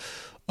of a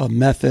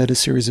method, a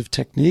series of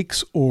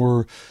techniques,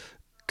 or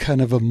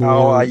kind of a more?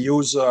 No, I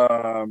use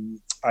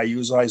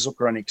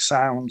isochronic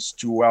sounds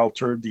to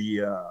alter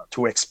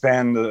to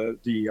expand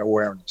the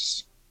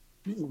awareness.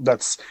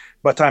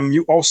 But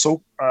I'm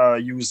also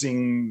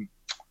using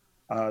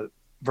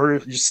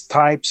various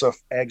types of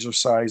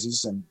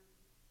exercises and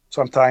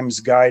sometimes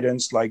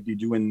guidance, like they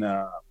do in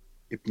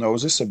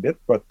hypnosis a bit.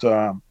 But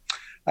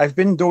I've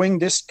been doing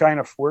this kind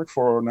of work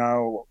for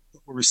now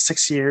over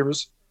 6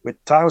 years with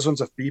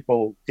thousands of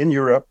people in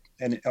Europe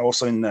and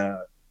also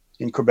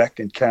in Quebec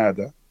and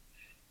Canada.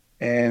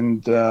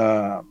 And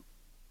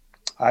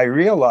I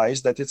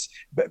realized that it's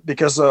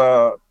because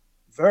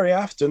very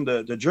often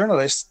the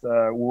journalists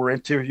who were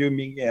interviewing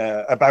me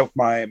about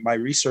my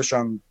research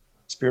on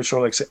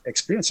spiritual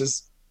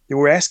experiences, they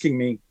were asking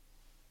me,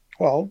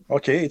 well,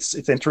 okay,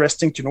 it's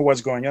interesting to know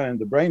what's going on in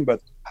the brain,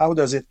 but how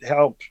does it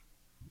help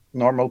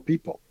normal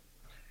people?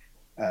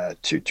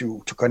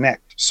 to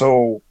connect.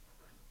 So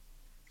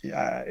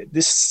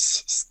this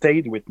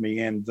stayed with me,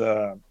 and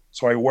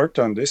so I worked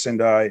on this,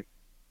 and I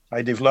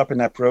developed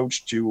an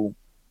approach to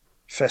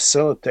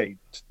facilitate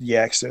the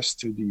access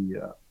to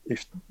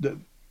the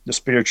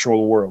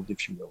spiritual world,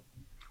 if you will,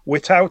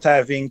 without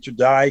having to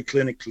die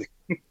clinically.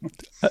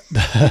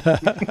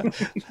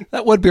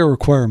 That would be a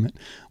requirement.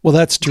 Well,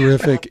 that's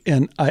terrific.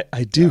 And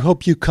I do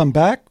hope you come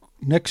back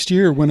next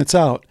year when it's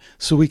out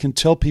so we can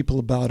tell people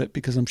about it,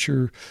 because I'm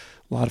sure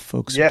a lot of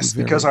folks. Yes,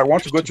 because I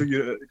want to go to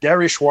you.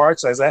 Gary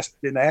Schwartz has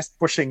been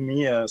pushing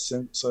me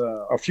since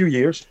a few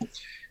years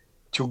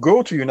to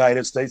go to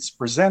United States to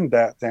present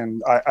that.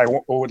 And I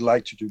would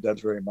like to do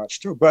that very much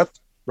too. But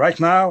right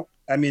now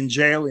I'm in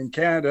jail in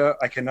Canada.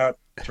 I cannot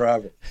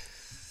travel.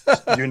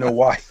 You know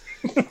why.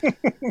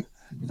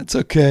 That's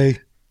okay.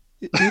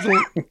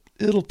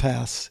 It'll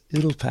pass.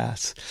 It'll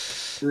pass.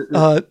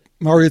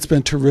 Mario, it's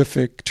been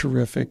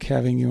terrific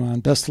having you on.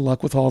 Best of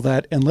luck with all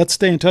that. And let's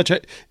stay in touch.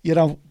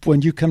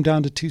 When you come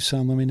down to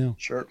Tucson, let me know.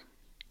 Sure.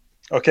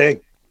 Okay.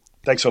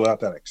 Thanks a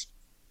lot, Alex.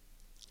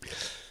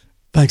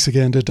 Thanks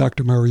again to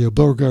Dr. Mario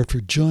Beauregard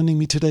for joining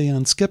me today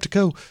on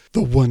Skeptiko.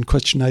 The one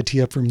question I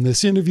tee up from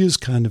this interview is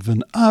kind of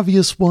an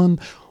obvious one.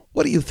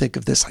 What do you think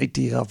of this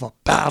idea of a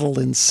battle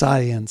in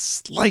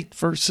science? Light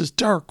versus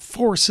dark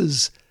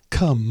forces?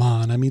 Come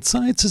on. I mean,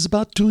 science is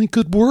about doing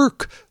good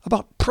work,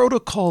 about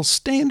protocols,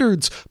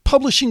 standards,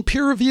 publishing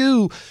peer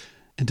review,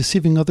 and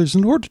deceiving others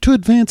in order to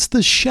advance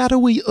the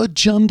shadowy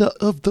agenda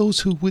of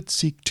those who would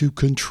seek to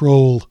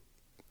control.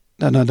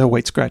 No,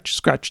 wait,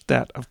 scratch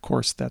that. Of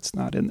course, that's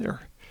not in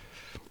there.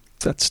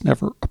 That's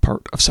never a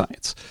part of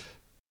science.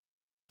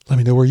 Let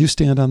me know where you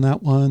stand on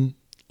that one.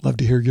 Love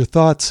to hear your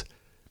thoughts.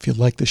 If you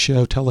like the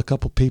show, tell a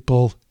couple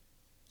people.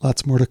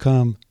 Lots more to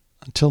come.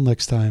 Until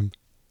next time,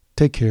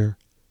 take care,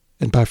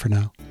 and bye for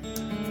now.